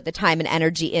going to put the time and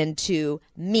energy into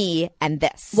me and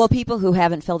this. Well, people who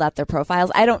haven't filled out their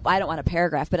profiles, I don't want a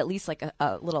paragraph, but at least like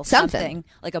a little something,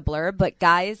 like a blurb. But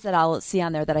guys that I'll see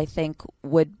on there that I think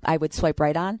I would swipe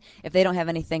right on, if they don't have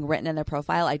anything written in their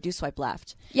profile, I do swipe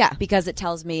left. Yeah. Because it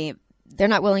tells me they're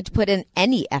not willing to put in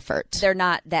any effort. They're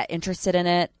not that interested in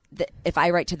it. If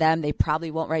I write to them, they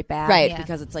probably won't write back. Right.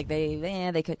 Because it's like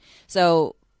they could.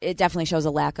 So it definitely shows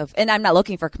a lack of, and I'm not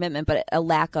looking for commitment, but a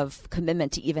lack of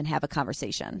commitment to even have a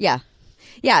conversation. Yeah.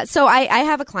 Yeah. So I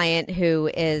have a client who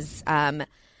is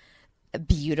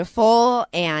beautiful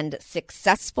and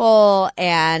successful,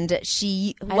 and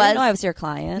she I didn't know I was your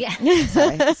client. Yeah.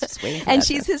 Sorry, I was just waiting for and that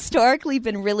she's historically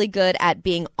been really good at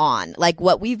being on. Like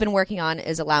what we've been working on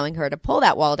is allowing her to pull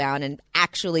that wall down and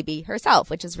actually be herself,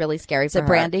 which is really scary for her. Is it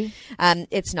Brandy?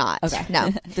 It's not. Okay. No.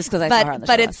 Just because I saw her on the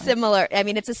show. But it's last night. similar. I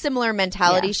mean, it's a similar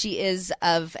mentality. Yeah. She is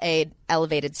of a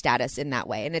elevated status in that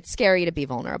way, and it's scary to be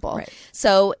vulnerable. Right.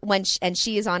 So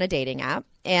she is on a dating app.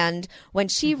 And when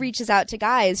she reaches out to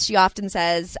guys, she often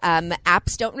says,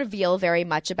 apps don't reveal very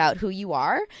much about who you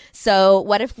are. So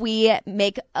what if we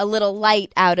make a little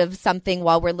light out of something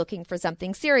while we're looking for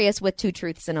something serious with 2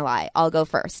 truths and a lie? I'll go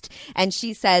first. And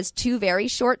she says 2 very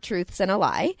short truths and a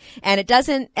lie. And it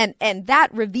doesn't, and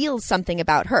that reveals something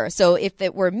about her. So if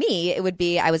it were me, it would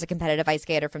be, I was a competitive ice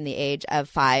skater from the age of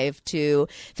 5 to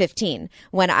 15.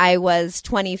 When I was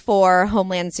 24,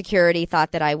 Homeland Security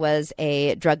thought that I was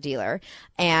a drug dealer.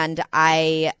 And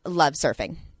I love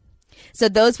surfing. So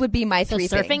those would be my 3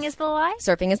 things. Surfing is the lie?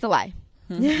 Surfing is the lie.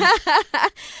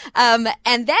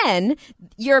 And then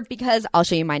because I'll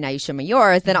show you mine now, you show me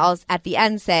yours, then I'll at the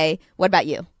end say, what about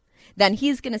you? Then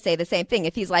he's going to say the same thing.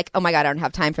 If he's like, oh my God, I don't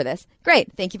have time for this.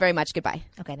 Great. Thank you very much. Goodbye.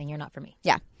 Okay, then you're not for me.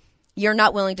 Yeah. You're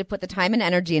not willing to put the time and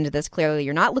energy into this. Clearly,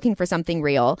 you're not looking for something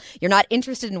real. You're not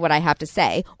interested in what I have to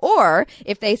say. Or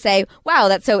if they say, wow,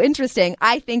 that's so interesting.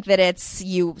 I think that it's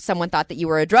you. Someone thought that you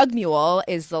were a drug mule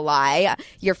is the lie.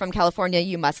 You're from California.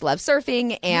 You must love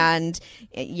surfing and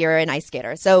you're an ice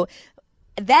skater. So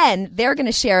then they're going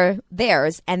to share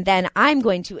theirs. And then I'm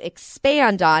going to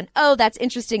expand on, oh, that's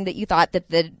interesting that you thought that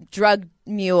the drug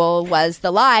mule was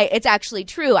the lie. It's actually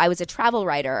true. I was a travel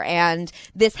writer and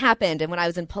this happened. And when I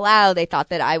was in Palau, they thought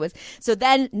that I was. So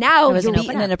then now I was in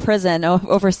a prison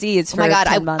overseas for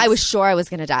 10 months. I was sure I was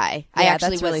going to die. Yeah, I actually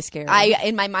that's really scary.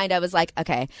 In my mind, I was like,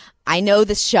 okay, I know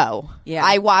this show. Yeah.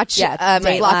 I watch Locked Up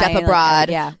Dateline, Abroad.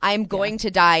 yeah. I'm going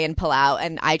to die in Palau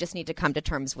and I just need to come to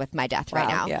terms with my death right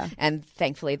now. Yeah. And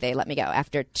thankfully they let me go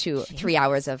after 3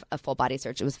 hours of a full body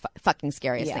search. It was fucking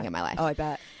scariest thing in my life. Oh, I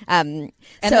bet. And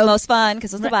the most fun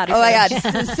because it was the body Oh my search.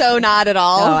 God, so not at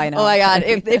all. Oh, I know. Oh my God,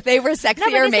 if they were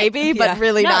sexier, maybe, but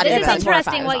really not. This even. is Sounds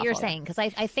interesting horrifying. what It's you're awful. saying because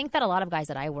I think that a lot of guys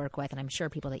that I work with, and I'm sure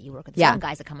people that you work with, Yeah. some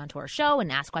guys that come onto our show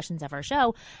and ask questions of our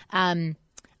show,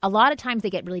 a lot of times they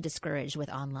get really discouraged with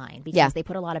online because they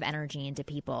put a lot of energy into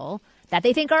people that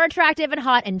they think are attractive and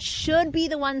hot and should be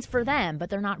the ones for them, but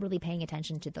they're not really paying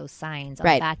attention to those signs on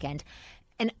the back end.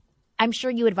 And I'm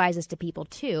sure you advise this to people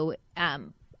too.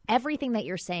 Everything that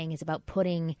you're saying is about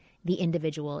putting the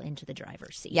individual into the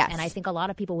driver's seat. Yes. And I think a lot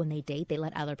of people, when they date, they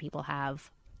let other people have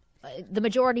the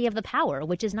majority of the power,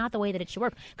 which is not the way that it should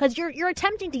work. Because you're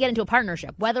attempting to get into a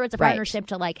partnership, whether it's a partnership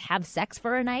to like have sex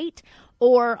for a night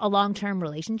or a long-term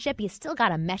relationship, you still got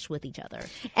to mesh with each other.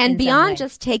 And beyond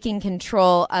just taking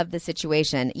control of the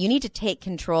situation, you need to take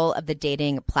control of the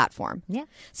dating platform. Yeah.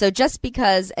 So just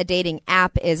because a dating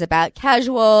app is about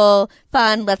casual,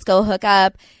 fun, let's go hook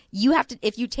up, you have to,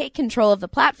 if you take control of the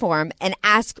platform and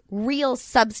ask real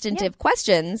substantive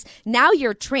questions, now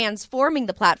you're transforming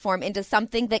the platform into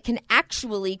something that can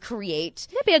actually create.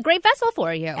 It'd be a great vessel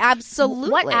for you. Absolutely.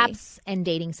 What apps and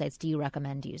dating sites do you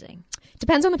recommend using?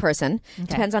 Depends on the person,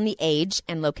 depends on the age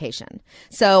and location.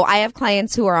 So I have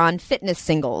clients who are on Fitness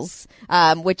Singles,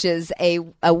 which is a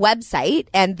website,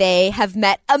 and they have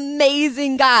met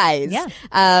amazing guys. Yeah.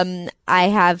 I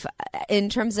have, in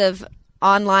terms of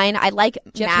online, I like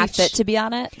Do you have Match. to be fit to be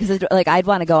on it? Because like I'd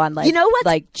want to go on You know what's-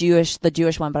 like the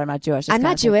Jewish one, but I'm not Jewish. It's I'm kind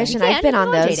not of the same Jewish, thing. and I've been you on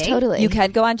can go on those JDate. totally. You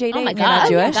can go on JDate. Oh my and you're not God.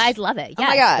 Jewish. Guys love it. Yes.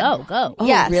 my God. Go. Oh,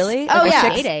 Yes. really? Oh, Like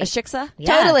yeah. a shiksa?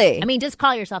 Yeah. Totally. I mean, just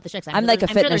call yourself the Shiksa. I'm like a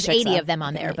I'm sure fitness there's 80 Shiksa. of them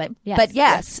on there, but yes. But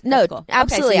yes, no, cool. Okay,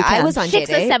 absolutely. so you I can. was on Shiksa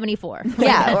JDate. 74.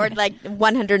 Yeah, or like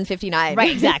 159. Right,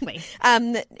 exactly.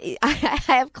 I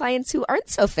have clients who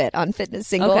aren't so fit on Fitness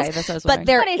Singles. Okay, that's what I was but wondering.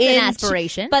 they're But it's an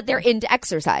aspiration. But they're into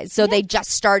exercise, so they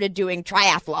just started doing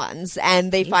triathlons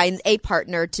and they find a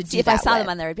partner to do if that I saw with. them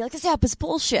on there, I'd be like, this app is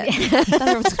bullshit. I thought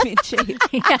everyone's going to be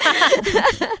in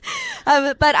shape.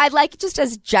 But I like just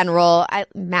as general, I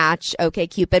match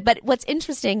OkCupid. But what's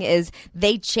interesting is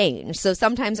they change. So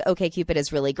sometimes OkCupid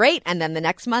is really great, and then the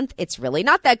next month it's really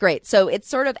not that great. So it's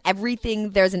sort of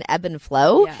everything. There's an ebb and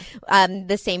flow. Yeah.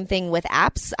 The same thing with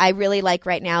apps. I really like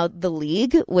right now The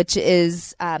League, which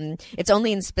is it's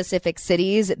only in specific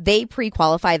cities. They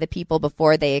pre-qualify the people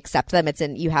before they accept them.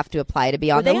 You have to apply to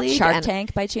be on Were they The on League. Shark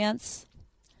Tank by chance?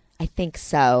 I think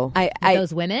so.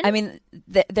 Those women? I mean,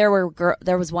 there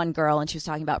was one girl, and she was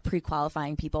talking about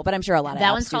pre-qualifying people, but I'm sure a lot of that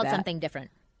apps one's do called that. something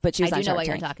different. But she was I on do know Shark what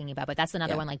Tank. you're talking about, but that's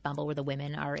another one like Bumble where the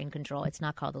women are in control. It's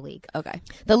not called The League. Okay.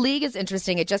 The League is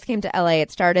interesting. It just came to LA. I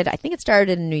think it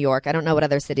started in New York. I don't know what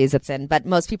other cities it's in, but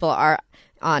most people are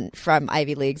from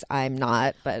Ivy Leagues. I'm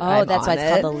not, but I'm that's why on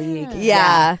it's it. called The League.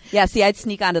 Yeah. Yeah, see, I'd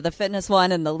sneak onto the fitness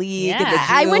one and The League. Yeah. And the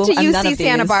I went to Zoo. I'm none UC of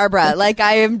Santa these. Barbara. Like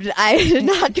I did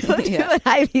not go to an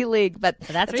Ivy League, but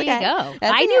So that's where okay. you go.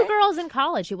 That's I knew okay. girls in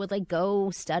college who would like go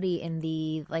study in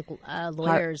the like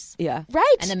lawyers Yeah.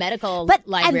 Right. and the medical But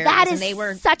libraries, and that is they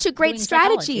were such a great doing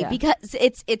strategy psychology. because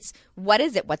it's what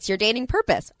is it? What's your dating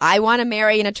purpose? I want to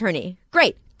marry an attorney.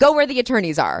 Great. Go where the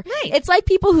attorneys are. Right. It's like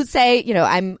people who say,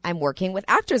 I'm working with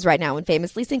actors right now and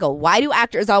Famously Single. Why do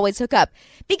actors always hook up?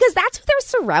 Because that's who they're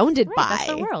surrounded by. That's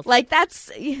their world. Like that's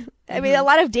I mean, a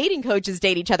lot of dating coaches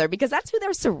date each other because that's who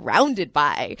they're surrounded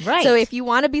by. Right. So if you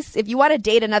want to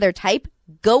date another type,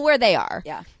 go where they are.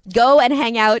 Yeah. Go and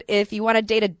hang out. If you want to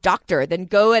date a doctor, then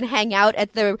go and hang out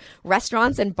at the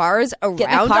restaurants and bars around Get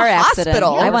in a car the accident.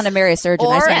 hospital. I want to marry a surgeon.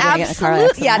 I Or just want to get in a car absolute,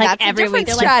 accident. yeah, Like that's every a different week,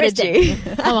 they're like, strategy.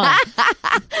 Kristen, come on.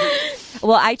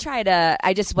 Well,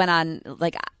 I just went on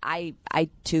like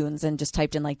iTunes and just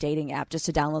typed in like dating app just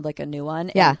to download like a new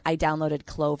one. Yeah. And I downloaded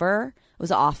Clover. It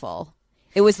was awful.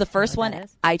 It was the first one that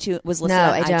is? iTunes was listed No, on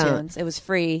I don't. iTunes. It was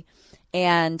free.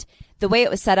 And the way it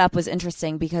was set up was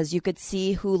interesting because you could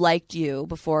see who liked you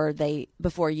before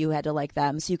you had to like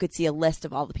them. So you could see a list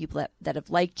of all the people that have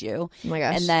liked you. Oh my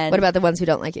gosh. And then what about the ones who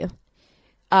don't like you?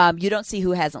 you don't see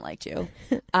who hasn't liked you,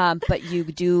 but you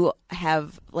do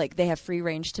have they have free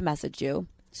range to message you.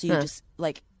 So you just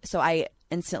so I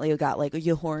instantly got like, "Are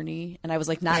you horny?" And I was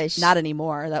like, "Not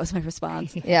anymore." That was my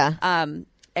response. Yeah. And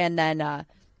then,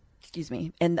 excuse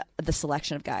me, and the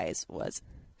selection of guys was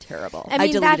terrible. I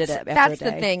mean, deleted it after that's a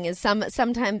day. the thing is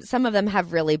sometimes some of them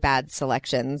have really bad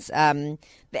selections. And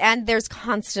there's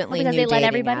constantly Well, because new they let dating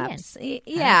everybody apps. in.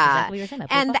 Yeah. Exactly what you're saying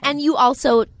about and pre-qualifying. you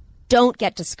also don't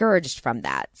get discouraged from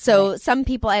that. So some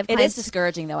people I have It is clients,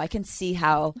 discouraging though. I can see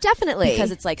how definitely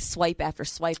because it's like swipe after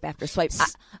swipe after swipe.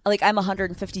 I'm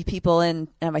 150 people in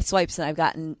my swipes and I've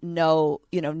gotten no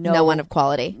one of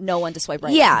quality. no one to swipe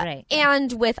right. Yeah. Right.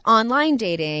 And with online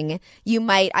dating,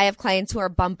 I have clients who are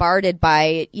bombarded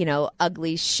by,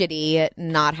 ugly, shitty,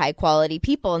 not high quality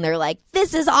people. And they're like,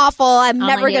 this is awful. I'm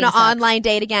never dating going to sucks. online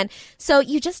date again. So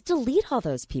you just delete all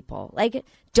those people. Like,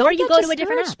 don't Or you get go to a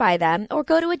different discouraged app. by them or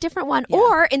go to a different one.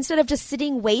 Or instead of just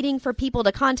sitting waiting for people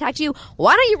to contact you,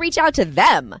 why don't you reach out to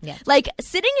them? Yeah. Like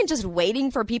sitting and just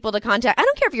waiting for people to contact. I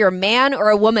don't care if you're a man or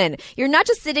a woman. You're not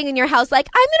just sitting in your house like,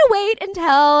 I'm going to wait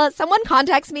until someone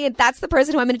contacts me and that's the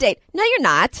person who I'm going to date. No, you're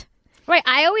not. Right.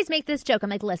 I always make this joke. I'm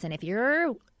like, listen, if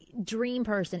your dream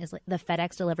person is like the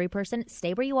FedEx delivery person,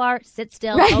 stay where you are, sit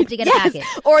still, hope to get a package.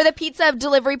 Or the pizza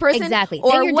delivery person. Exactly. Or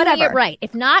then you're whatever. doing it right.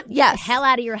 If not, get Yes. the hell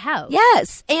out of your house.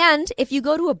 Yes. And if you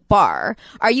go to a bar,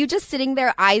 are you just sitting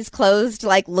there, eyes closed,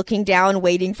 like looking down,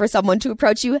 waiting for someone to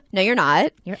approach you? No, you're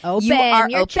not. You're open. You are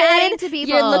You're open. chatting to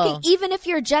people. You're looking, even if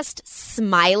you're just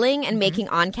smiling and making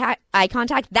eye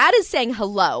contact, that is saying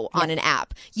hello on an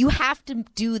app. You have to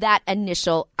do that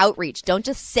initial outreach. Don't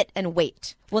just sit and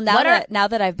wait. Well, now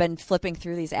that I've been flipping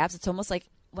through these apps, it's almost like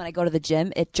when I go to the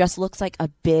gym, it just looks like a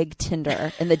big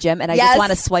Tinder in the gym, and I Yes. just want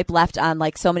to swipe left on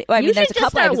like so many. Well, I You mean, there's should a just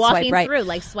couple I start can walking swipe right through,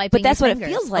 like swiping. but that's your what it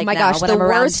fingers. feels like. Oh my now gosh, when the I'm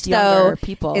around worst younger though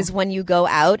people is when you go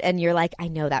out and you're like, I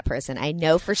know that person. I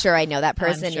know for sure I know that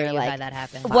person. I'm sure you're you've like, had that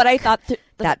happen. What I thought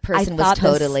That person I was thought this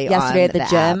totally yesterday on at the the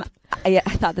gym. app. I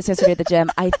thought this yesterday at the gym.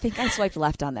 I think I swiped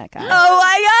left on that guy. oh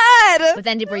my God. But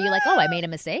then were you like, oh, I made a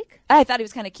mistake? I thought he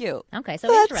was kind of cute. Okay, so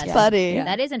That's interesting. funny. Yeah.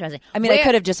 That is interesting. I mean, I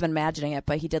could have just been imagining it,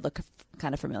 but he did look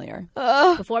kind of familiar.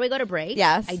 Before we go to break,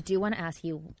 Yes. I do want to ask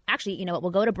you. Actually, you know what?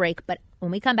 We'll go to break, but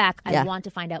when we come back, I Yeah. want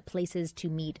to find out places to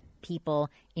meet people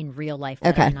in real life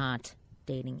that Okay. are not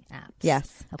dating apps.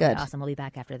 Yes, Okay, good. awesome. We'll be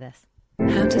back after this.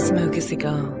 How to smoke a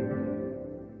cigar.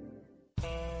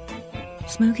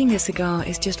 Smoking a cigar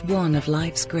is just one of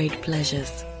life's great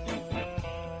pleasures.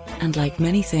 And like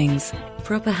many things,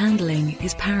 proper handling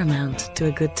is paramount to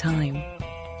a good time.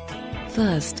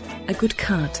 First, A good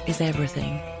cut is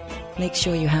everything. Make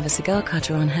sure you have a cigar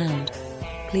cutter on hand.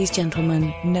 Please,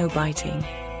 gentlemen, no biting.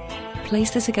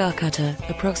 Place the cigar cutter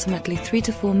approximately 3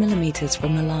 to 4 millimeters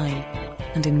from the line,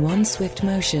 and in one swift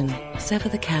motion, sever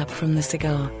the cap from the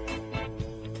cigar.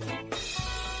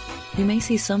 You may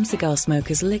see some cigar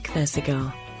smokers lick their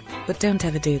cigar, but don't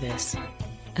ever do this.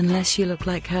 Unless you look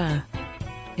like her,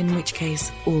 in which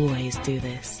case, always do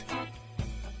this.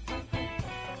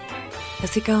 A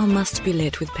cigar must be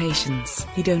lit with patience.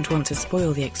 You don't want to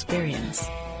spoil the experience.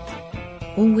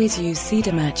 Always use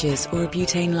cedar matches or a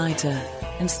butane lighter,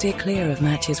 and steer clear of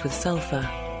matches with sulfur.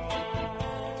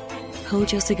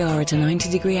 Hold your cigar at a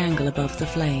 90-degree angle above the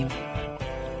flame.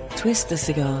 Twist the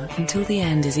cigar until the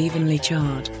end is evenly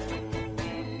charred.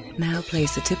 Now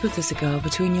place the tip of the cigar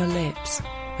between your lips,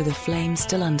 with the flame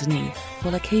still underneath,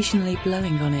 while occasionally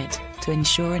blowing on it to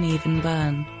ensure an even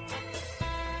burn.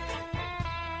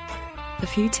 A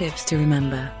few tips to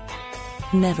remember.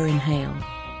 Never inhale.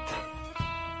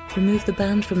 Remove the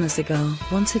band from the cigar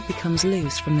once it becomes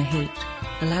loose from the heat.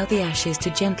 Allow the ashes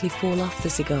to gently fall off the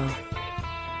cigar.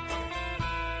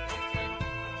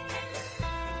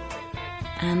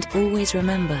 And always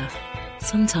remember,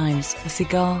 sometimes a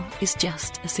cigar is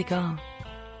just a cigar.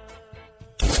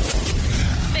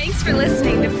 Thanks for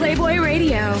listening to Playboy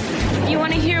Radio. You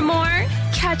want to hear more?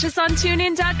 Catch us on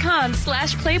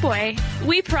TuneIn.com/Playboy.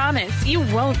 We promise you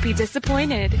won't be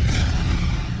disappointed.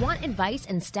 Want advice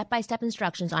and step-by-step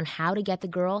instructions on how to get the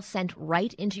girl sent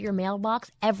right into your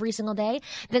mailbox every single day?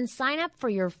 Then sign up for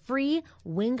your free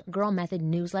Wing Girl Method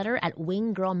newsletter at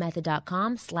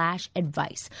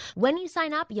winggirlmethod.com/advice. When you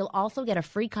sign up, you'll also get a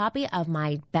free copy of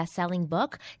my best-selling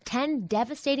book, 10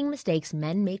 Devastating Mistakes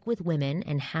Men Make with Women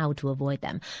and How to Avoid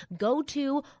Them. Go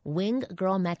to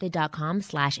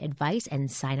winggirlmethod.com/advice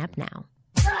and sign up now.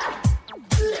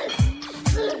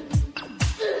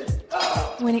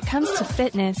 When it comes to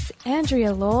fitness,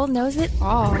 Andrea Lowell knows it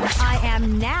all. I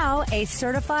am now a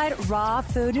certified raw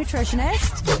food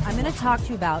nutritionist. I'm going to talk to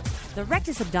you about the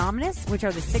rectus abdominis, which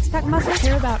are the six-pack muscles.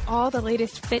 Hear about all the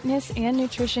latest fitness and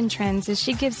nutrition trends as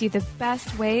she gives you the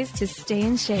best ways to stay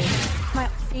in shape. My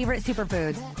favorite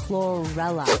superfoods,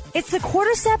 chlorella. It's the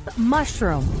cordyceps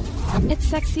mushroom. It's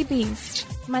Sexy Beast,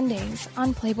 Mondays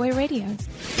on Playboy Radio.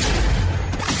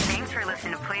 Thanks for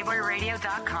listening to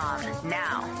PlayboyRadio.com.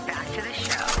 Now, back to the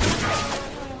show.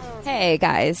 Hey,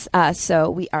 guys. So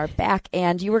we are back,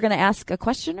 and you were going to ask a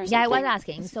question or something? Yeah, I was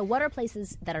asking. So what are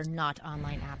places that are not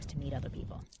online apps to meet other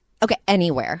people? Okay,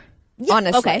 anywhere. Yeah,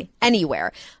 honestly, okay.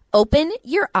 Anywhere. Open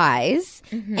your eyes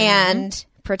and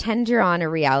pretend you're on a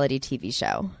reality TV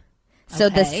show. So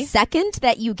the second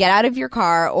that you get out of your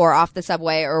car or off the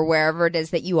subway or wherever it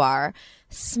is that you are,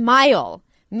 smile.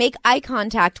 Make eye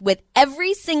contact with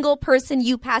every single person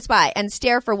you pass by and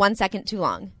stare for 1 second too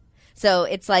long. So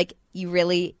it's like you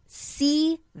really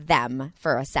see them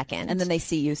for a second. And then they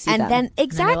see you see them. them. Then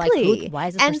exactly. Like, why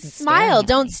is this and smile.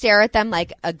 Don't stare at them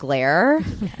like a glare.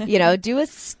 Do a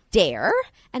stare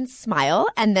and smile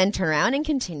and then turn around and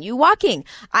continue walking.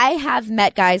 I have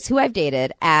met guys who I've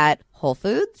dated at Whole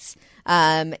Foods,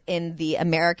 in the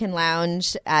American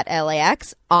Lounge at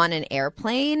LAX, on an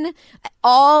airplane,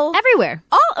 everywhere,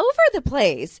 all over the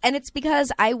place. And it's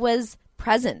because I was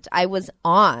present. I was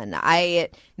on. I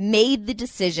made the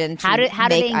decision to how did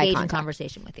they engage in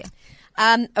conversation with you?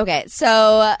 Okay,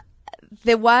 so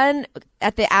the one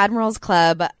at the Admiral's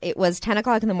Club, it was 10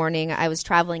 o'clock in the morning. I was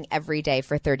traveling every day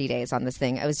for 30 days on this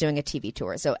thing. I was doing a TV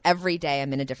tour. So every day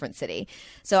I'm in a different city.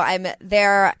 So I'm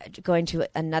there going to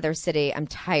another city. I'm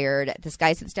tired. This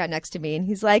guy sits down next to me and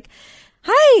he's like,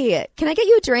 "Hi, can I get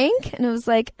you a drink?" And I was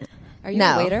like, "Are you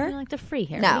a waiter?" You're like, "They're free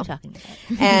here." No. What are you talking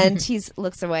about? And he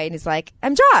looks away and he's like,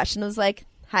 "I'm Josh." And I was like,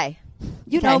 "Hi."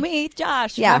 You know me,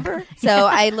 Josh, yeah. remember? So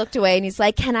I looked away and he's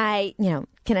like, can I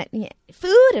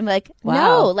food? I'm like,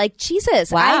 no, like Jesus,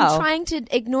 wow. I'm trying to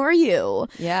ignore you.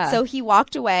 Yeah. So he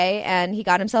walked away and he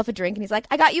got himself a drink and he's like,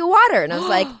 "I got you water." And I was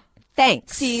like,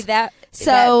 "Thanks." See, that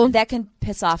can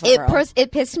piss off a girl.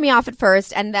 It pissed me off at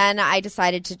first, and then I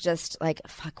decided to just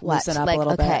fuck what? Loosen up like, a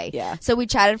little okay. bit. Yeah. So we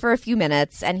chatted for a few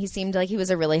minutes, and he seemed like he was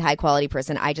a really high quality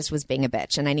person. I just was being a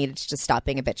bitch, and I needed to just stop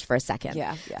being a bitch for a second.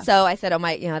 Yeah. So I said,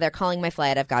 they're calling my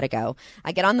flight. I've got to go.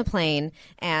 I get on the plane,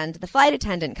 and the flight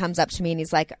attendant comes up to me, and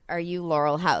he's like, "Are you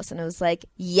Laurel House?" And I was like,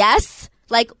 "Yes."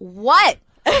 Like, what?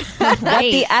 What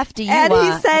the F do you and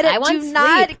want? He said, "Do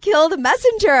not kill the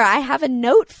messenger. I have a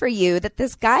note for you that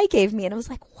this guy gave me." And I was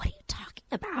like, "What are you talking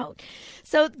about?"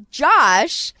 So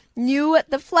Josh knew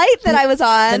the flight that I was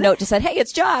on. The note just said, "Hey,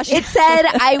 it's Josh." It said,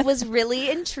 "I was really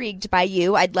intrigued by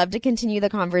you. I'd love to continue the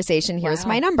conversation. Here's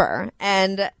my number."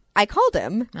 And I called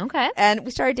him. Okay. And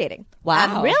we started dating.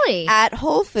 Wow. Really? At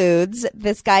Whole Foods,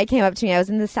 this guy came up to me. I was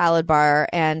in the salad bar,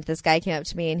 and this guy came up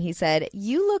to me and he said,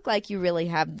 "You look like you really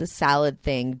have the salad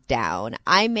thing down.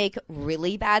 I make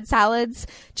really bad salads.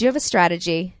 Do you have a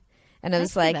strategy?" And I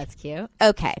was like, that's cute.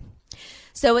 "Okay."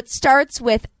 So it starts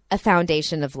with a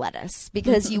foundation of lettuce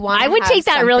because you want. I would take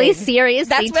that really seriously.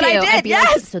 That's what too. I did. I'd be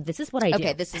Yes. like, so this is what I do.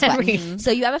 Okay, this is what. So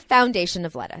you have a foundation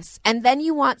of lettuce, and then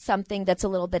you want something that's a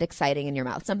little bit exciting in your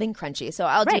mouth, something crunchy. So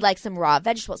I'll do like some raw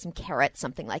vegetables, some carrots,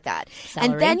 something like that.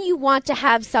 Celery. And then you want to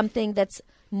have something that's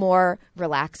more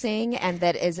relaxing and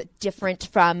that is different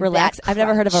from that I've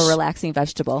never heard of a crunch. relaxing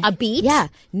vegetable. A beet? Yeah,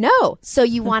 no. So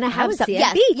you want to have would something. see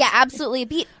a beet. Yeah, absolutely a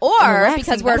beet. Or relaxing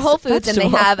because we're at Whole Foods and they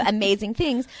vegetable. have amazing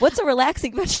things. What's a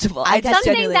relaxing vegetable?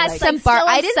 Something that's Some like still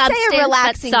I a didn't say substance, a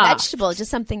relaxing but soft. vegetable,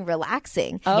 just something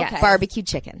relaxing. Okay. Barbecue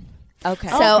chicken. Okay.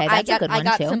 So Okay, I that's a good one,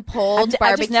 got too. some pulled I've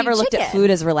barbecue just never looked chicken. at food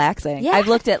as relaxing. Yeah. I've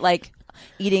looked at like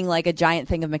eating like a giant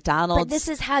thing of McDonald's. But this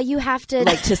is how you have to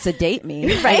like to sedate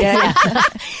me. Right? Yeah.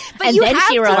 But And you then have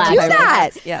she to relaxes. do that.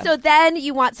 Yeah. So then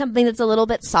you want something that's a little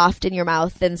bit soft in your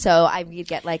mouth, and so you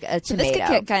get like a So tomato. this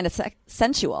could get kind of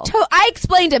sensual. I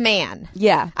explained a man.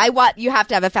 Yeah. You have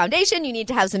to have a foundation. You need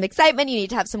to have some excitement. You need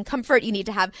to have some comfort. You need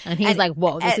to have. And he's like,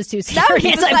 "Whoa, this is too No, serious.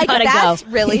 he was I like, gotta that's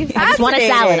go. really I just want a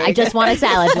salad. I just want a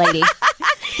salad, lady."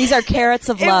 These are carrots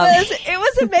of It love.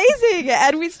 was amazing,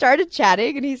 and we started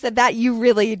chatting, and he said that you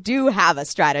really do have a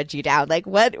strategy down. Like,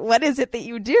 what is it that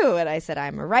you do? And I said,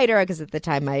 I'm a writer, because at the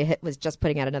time I was just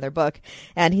putting out another book.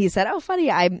 And he said, "Oh,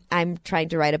 funny, I'm trying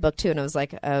to write a book too." And I was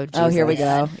like, "Oh, Jesus. Oh, here we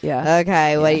go. Yeah.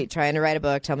 Okay, what are you trying to write a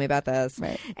book? Tell me about this."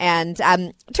 Right. And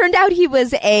turned out he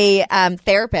was a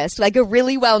therapist, like a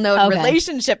really well-known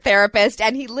relationship therapist,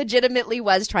 and he legitimately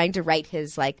was trying to write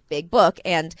his like big book.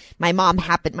 And my mom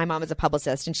is a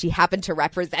publicist, and she happened to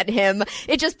represent him.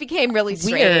 It just became really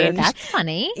strange. Weird. That's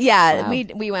funny. Yeah,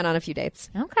 we went on a few dates.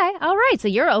 Okay. All right. So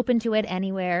you're open to it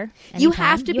anywhere. You anytime?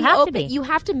 have to be open. You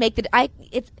have to make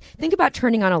think about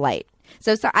turning on a light.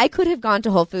 So I could have gone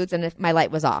to Whole Foods and if my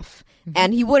light was off.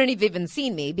 And he wouldn't have even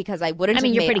seen me because I wouldn't I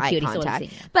mean, have you're made pretty eye cute. He still wouldn't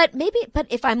contact. have seen you. But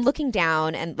if I'm looking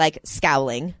down and like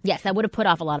scowling, Yes, that would have put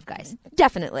off a lot of guys.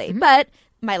 definitely. But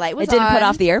my light was It didn't on. put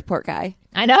off the airport guy.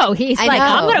 I know. He's I like, know.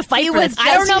 I'm going to fight He for was this.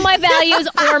 I don't just- know my values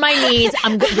or my needs.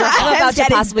 I'm I'm about to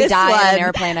getting possibly this die in one. an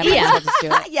airplane. I might as well just do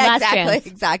it. Yeah, Last exactly, chance.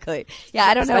 exactly. Yeah,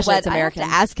 I don't know Especially what it's I have to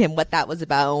American. ask him what that was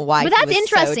about and why. But he that's was so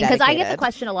interesting because I get the dedicated.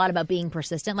 question a lot about being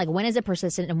persistent. Like, when is it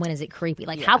persistent and when is it creepy?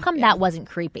 Like, how come that wasn't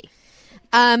creepy?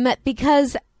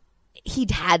 Because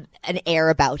he'd had an air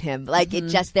about him. Like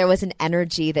there was an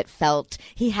energy that felt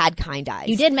he had kind eyes.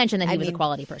 You did mention that he I was a mean,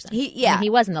 quality person. he I mean, he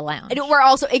was in the lounge. And we're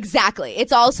also exactly.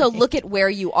 It's also look at where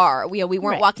you are. We weren't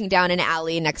Right. walking down an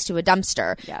alley next to a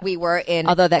dumpster. Yeah. We were in.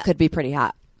 Although that could be pretty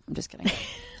hot. I'm just kidding.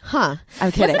 Huh?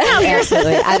 I'm kidding.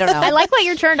 Absolutely. I don't know. I like what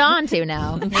you're turned on to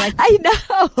now. You're like, I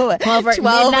know. 12 o'clock.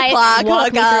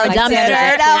 walk me through a hook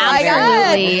dumpster. up, oh my God.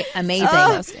 Absolutely amazing.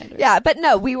 Oh, standards. yeah, but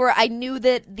no, I knew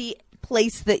that the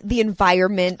place, the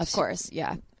environment, Of course.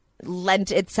 Yeah.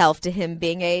 lent itself to him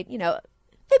being a,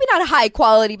 maybe not a high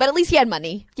quality, but at least he had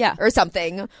money. Yeah. Or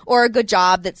something. Or a good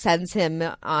job that sends him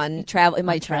on. It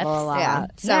might travel a lot. Yeah.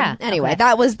 So Yeah, anyway, okay.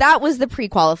 that was the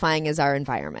pre-qualifying as our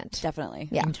environment. Definitely.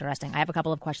 Yeah. Interesting. I have a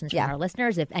couple of questions from Yeah. our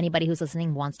listeners. If anybody who's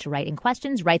listening wants to write in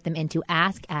questions, write them into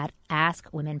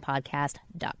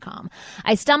ask@askwomenpodcast.com.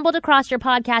 I stumbled across your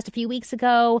podcast a few weeks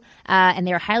ago, and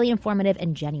they are highly informative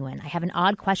and genuine. I have an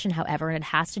odd question, however, and it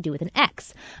has to do with an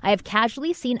ex. I have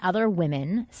casually seen other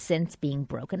women since being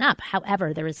broken up.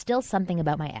 However, there is still something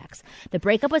about my ex. The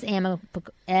breakup was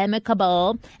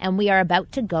amicable, and we are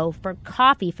about to go for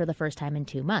coffee for the first time in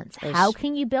 2 months. How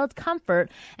can you build comfort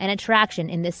and attraction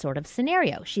in this sort of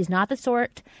scenario? She's not the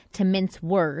sort to mince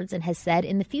words and has said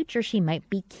in the future she might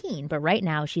be keen, but right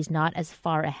now she's not as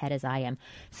far ahead as I am.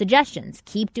 Suggestions: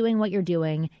 keep doing what you're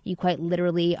doing. You quite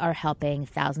literally are helping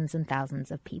thousands and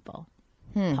thousands of people.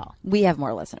 Paul. We have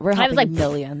more listeners. We're I was helping like,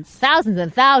 millions. Thousands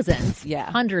and thousands.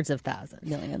 Yeah. Hundreds of thousands.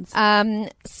 Millions.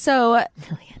 So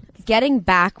getting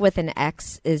back with an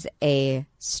ex is a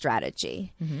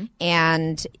strategy.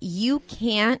 And you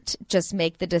can't just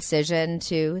make the decision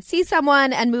to see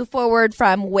someone and move forward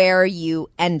from where you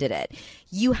ended it.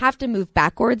 You have to move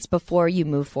backwards before you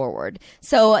move forward.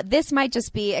 So this might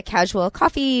just be a casual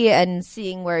coffee and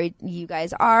seeing where you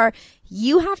guys are.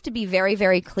 You have to be very,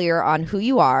 very clear on who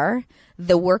you are,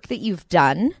 the work that you've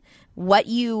done, what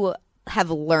you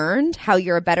have learned, how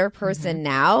you're a better person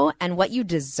now, and what you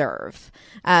deserve.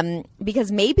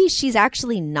 Because maybe she's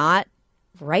actually not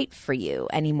right for you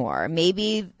anymore.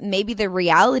 Maybe the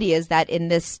reality is that in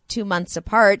this 2 months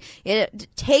apart,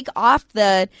 take off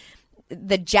the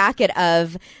the jacket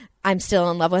of I'm still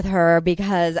in love with her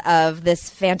because of this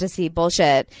fantasy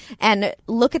bullshit, and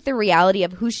look at the reality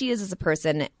of who she is as a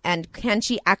person, and can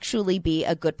she actually be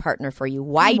a good partner for you?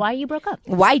 Why you broke up?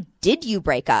 Why did you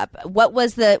break up? What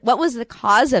was the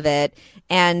cause of it,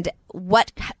 and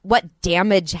what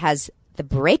damage has the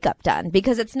breakup done?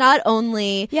 Because it's not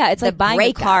only it's like buying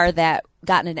breakup. a car that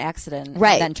got in an accident,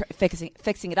 right? And then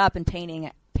fixing it up and painting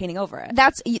over it.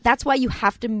 That's why you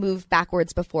have to move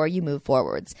backwards before you move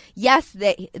forwards. Yes,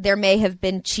 there may have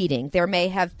been cheating. There may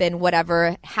have been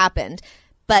whatever happened.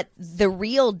 But the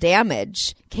real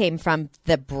damage came from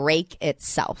the break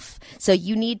itself. So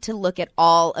you need to look at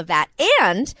all of that.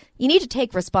 And you need to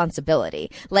take responsibility.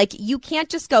 Like, you can't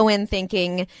just go in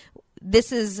thinking,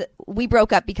 we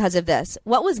broke up because of this.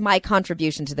 What was my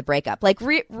contribution to the breakup? Like,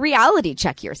 reality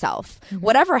check yourself. Mm-hmm.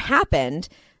 Whatever happened,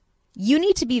 you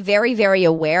need to be very, very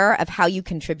aware of how you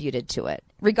contributed to it,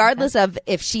 regardless of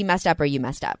if she messed up or you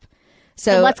messed up.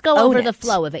 So let's go over the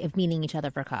flow of meeting each other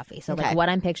for coffee. So okay. like what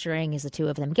I'm picturing is the two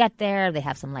of them get there. They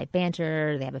have some light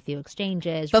banter. They have a few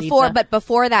exchanges. But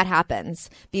before that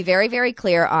happens, be very, very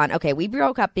clear on, okay, we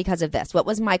broke up because of this. What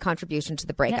was my contribution to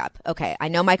the breakup? Yep. Okay, I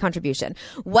know my contribution.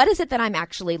 What is it that I'm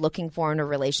actually looking for in a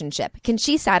relationship? Can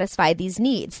she satisfy these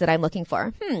needs that I'm looking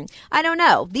for? I don't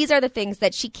know. These are the things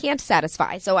that she can't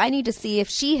satisfy. So I need to see if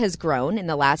she has grown in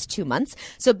the last 2 months.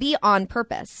 So be on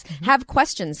purpose. Mm-hmm. Have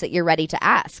questions that you're ready to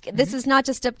ask. Mm-hmm. This is not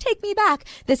just a take me back.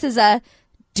 This is a,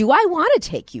 do I want to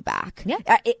take you back?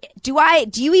 Yeah.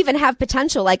 Do you even have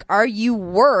potential? Like, are you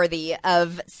worthy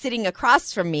of sitting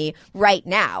across from me right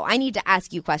now? I need to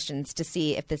ask you questions to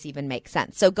see if this even makes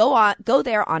sense. So go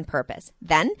there on purpose.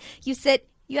 Then you sit,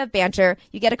 you have banter,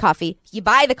 you get a coffee, you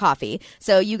buy the coffee.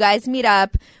 So you guys meet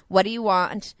up. What do you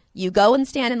want? You go and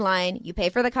stand in line. You pay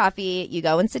for the coffee. You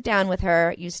go and sit down with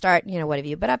her. You start, what have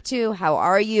you been up to? How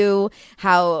are you?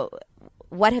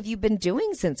 What have you been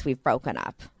doing since we've broken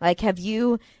up? Like, have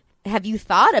you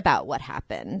thought about what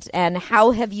happened, and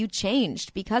how have you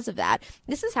changed because of that?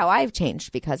 This is how I've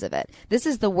changed because of it. This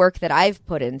is the work that I've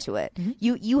put into it.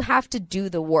 Mm-hmm. You have to do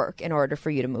the work in order for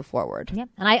you to move forward. Yeah,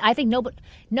 and I think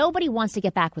nobody wants to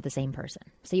get back with the same person.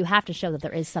 So you have to show that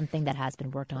there is something that has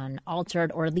been worked on,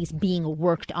 altered, or at least being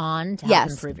worked on to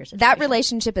help improve your situation. That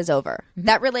relationship is over. Mm-hmm.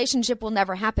 That relationship will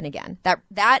never happen again.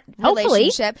 That Hopefully.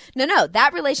 relationship,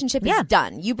 that relationship is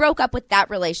done. You broke up with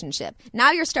that relationship.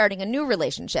 Now you're starting a new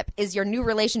relationship. Is your new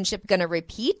relationship going to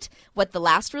repeat what the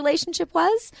last relationship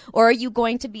was? Or are you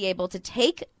going to be able to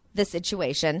take the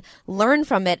situation, learn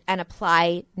from it, and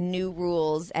apply new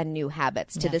rules and new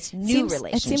habits to this new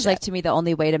relationship? It seems like to me the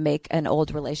only way to make an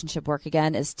old relationship work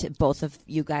again is to both of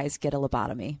you guys get a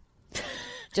lobotomy.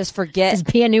 Just forget. Just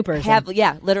be a new person.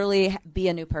 Literally be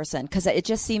a new person. Because it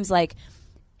just seems like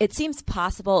it seems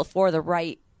possible for the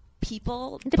right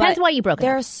people. It depends why you broke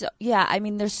up.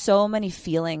 There's so many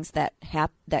feelings that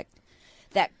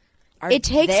are it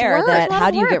takes there. Work. How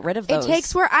do you get rid of those? It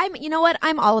takes work.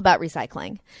 I'm all about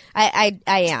recycling. I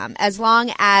am. As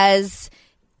long as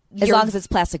it's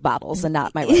plastic bottles and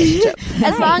not my relationship.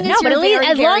 As long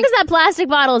as that plastic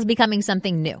bottle is becoming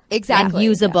something new, exactly, and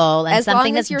usable, and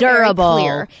something that's durable,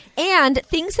 clear. And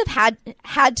things have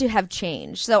had to have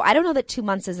changed. So I don't know that 2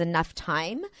 months is enough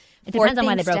time. It depends on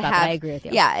why they broke up. I agree with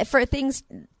you. Yeah, for things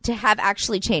to have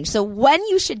actually changed. So when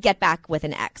you should get back with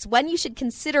an ex, when you should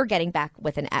consider getting back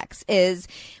with an ex, is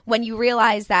when you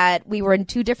realize that we were in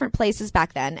two different places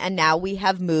back then, and now we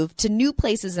have moved to new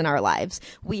places in our lives.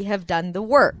 We have done the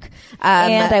work.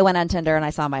 And I went on Tinder and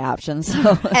I saw my options.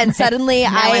 So. And suddenly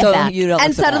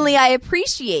I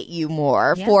appreciate you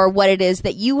more for what it is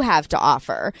that you have to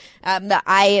offer.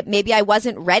 Maybe I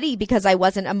wasn't ready because I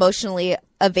wasn't emotionally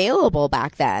available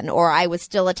back then, or I was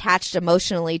still attached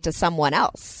emotionally to someone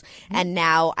else. And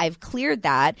now I've cleared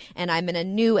that, and I'm in a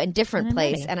new and different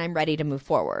place, and I'm ready to move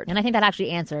forward. And I think that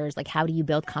actually answers, like, how do you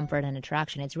build comfort and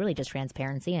attraction? It's really just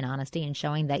transparency and honesty and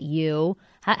showing that you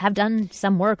have done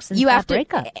some work since that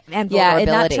breakup. And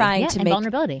vulnerability. And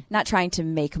vulnerability. Not trying to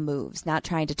make moves, not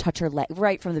trying to touch her leg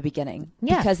right from the beginning.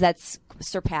 Yeah. Because that's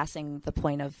surpassing the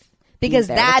point of because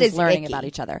that is learning icky. About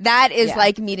each other. That is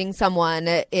like meeting someone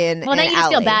in well, then you just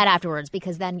alley. feel bad afterwards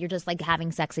because then you're just like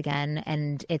having sex again,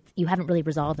 and you haven't really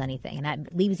resolved anything, and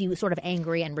that leaves you sort of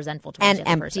angry and resentful towards the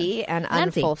other empty person. and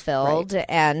unfulfilled. Right.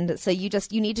 And so you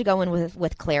need to go in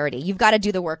with clarity. You've got to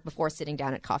do the work before sitting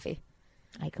down at coffee.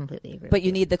 I completely agree. But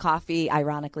you need the coffee,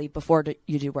 ironically, before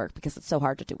you do work because it's so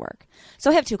hard to do work. So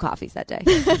have 2 coffees that day.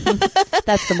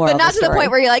 That's the moral. But not of the to the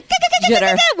point where you're like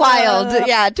wild.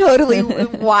 Yeah, totally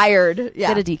wired.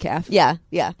 Yeah. Get a decaf.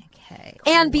 Yeah. Okay.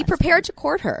 And be prepared to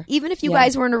court her. Even if you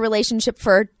guys were in a relationship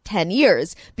for 10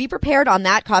 years, be prepared on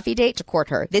that coffee date to court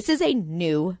her. This is a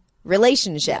new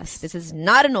relationship. Yes. This is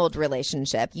not an old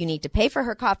relationship. You need to pay for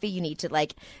her coffee. You need to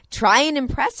try and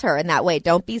impress her in that way.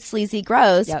 Don't be sleazy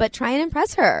gross, but try and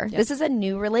impress her. This is a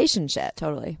new relationship.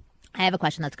 Totally. I have a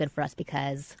question that's good for us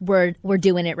because we're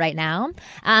doing it right now.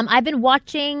 I've been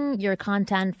watching your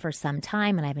content for some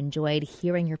time and I've enjoyed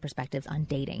hearing your perspectives on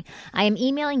dating. I am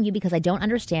emailing you because I don't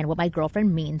understand what my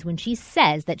girlfriend means when she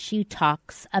says that she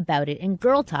talks about it in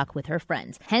girl talk with her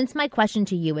friends. Hence my question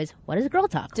to you is, what is girl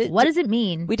talk? What does it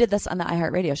mean? We did this on the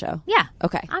iHeartRadio show. Yeah.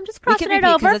 Okay. I'm just crossing it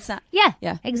over. It's not, yeah,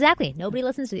 exactly. Nobody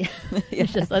listens to you.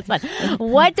 That's fun.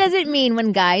 What does it mean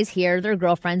when guys hear their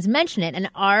girlfriends mention it? And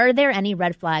are there any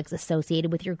red flags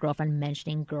associated with your girlfriend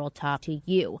mentioning girl talk to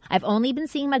you? I've only been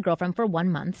seeing my girlfriend for 1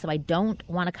 month, so I don't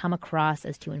want to come across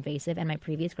as too invasive, and my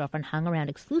previous girlfriend hung around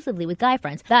exclusively with guy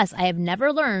friends. Thus, I have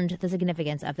never learned the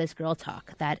significance of this girl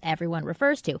talk that everyone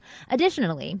refers to.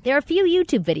 Additionally, there are a few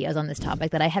YouTube videos on this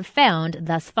topic that I have found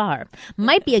thus far.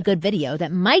 Might be a good video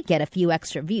that might get a few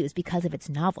extra views because of its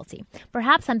novelty.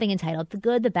 Perhaps something entitled The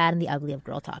Good, the Bad, and the Ugly of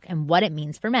Girl Talk and what it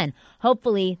means for men.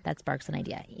 Hopefully, that sparks an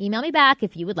idea. Email me back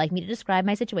if you would like me to describe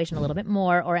my situation a little bit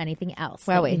more or anything else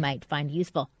that you might find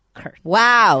useful. Kurt.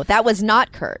 Wow, that was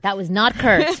not Kurt. That was not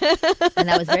Kurt. And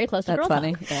that was very close to girl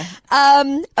funny. talk.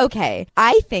 Yeah. Okay.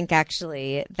 I think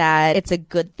actually that it's a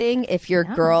good thing if your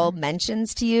girl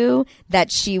mentions to you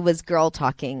that she was girl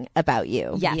talking about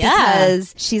you. Yes.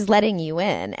 Because she's letting you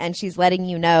in and she's letting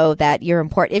you know that you're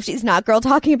important. If she's not girl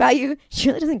talking about you, she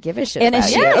really doesn't give a shit And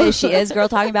about if she is girl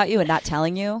talking about you and not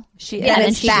telling you,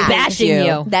 then she's bashing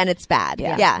you. Then it's bad.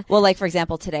 Yeah. Well, like for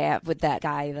example, today with that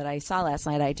guy that I saw last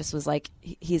night, I just was like,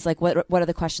 he's like, what are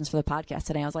the questions for the podcast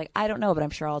today? I was like, I don't know, but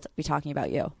I'm sure I'll be talking about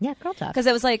you. Yeah, girl talk. Because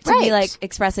it was like to me like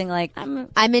expressing like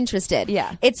I'm interested.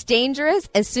 Yeah. It's dangerous.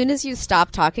 As soon as you stop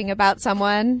talking about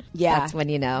someone, that's when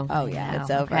you know. Oh yeah,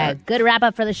 it's over. Okay, good wrap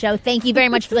up for the show. Thank you very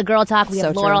much for the girl talk. We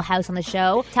have Laurel House on the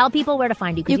show. Tell people where to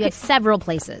find you because you have several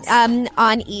places.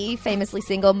 On E, Famously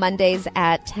Single, Mondays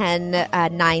at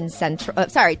 9 Central.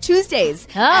 Tuesdays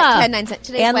at 10, 9 Central.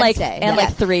 Today's Wednesday.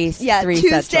 Like 3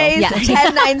 Tuesdays Central.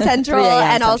 10, 9 Central. 3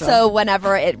 a.m. And Central. also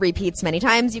whenever it repeats many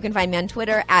times, you can find me on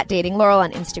Twitter at Dating Laurel,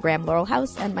 on Instagram Laurel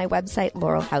House, and my website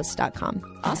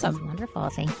laurelhouse.com. Awesome. That's wonderful.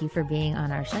 Thank you for being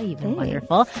on our show. You've been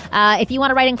wonderful. If you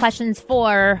want to write in questions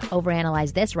for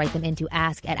Overanalyze This, write them into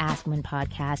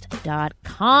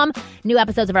ask@askwomenpodcast.com. New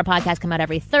episodes of our podcast come out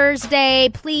every Thursday.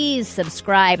 Please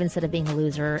subscribe instead of being a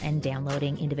loser and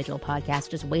downloading individual podcasts.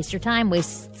 Just waste your time,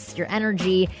 wastes your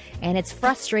energy, and it's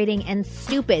frustrating and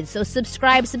stupid. So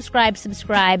subscribe.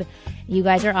 You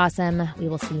guys are awesome. We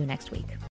will see you next week.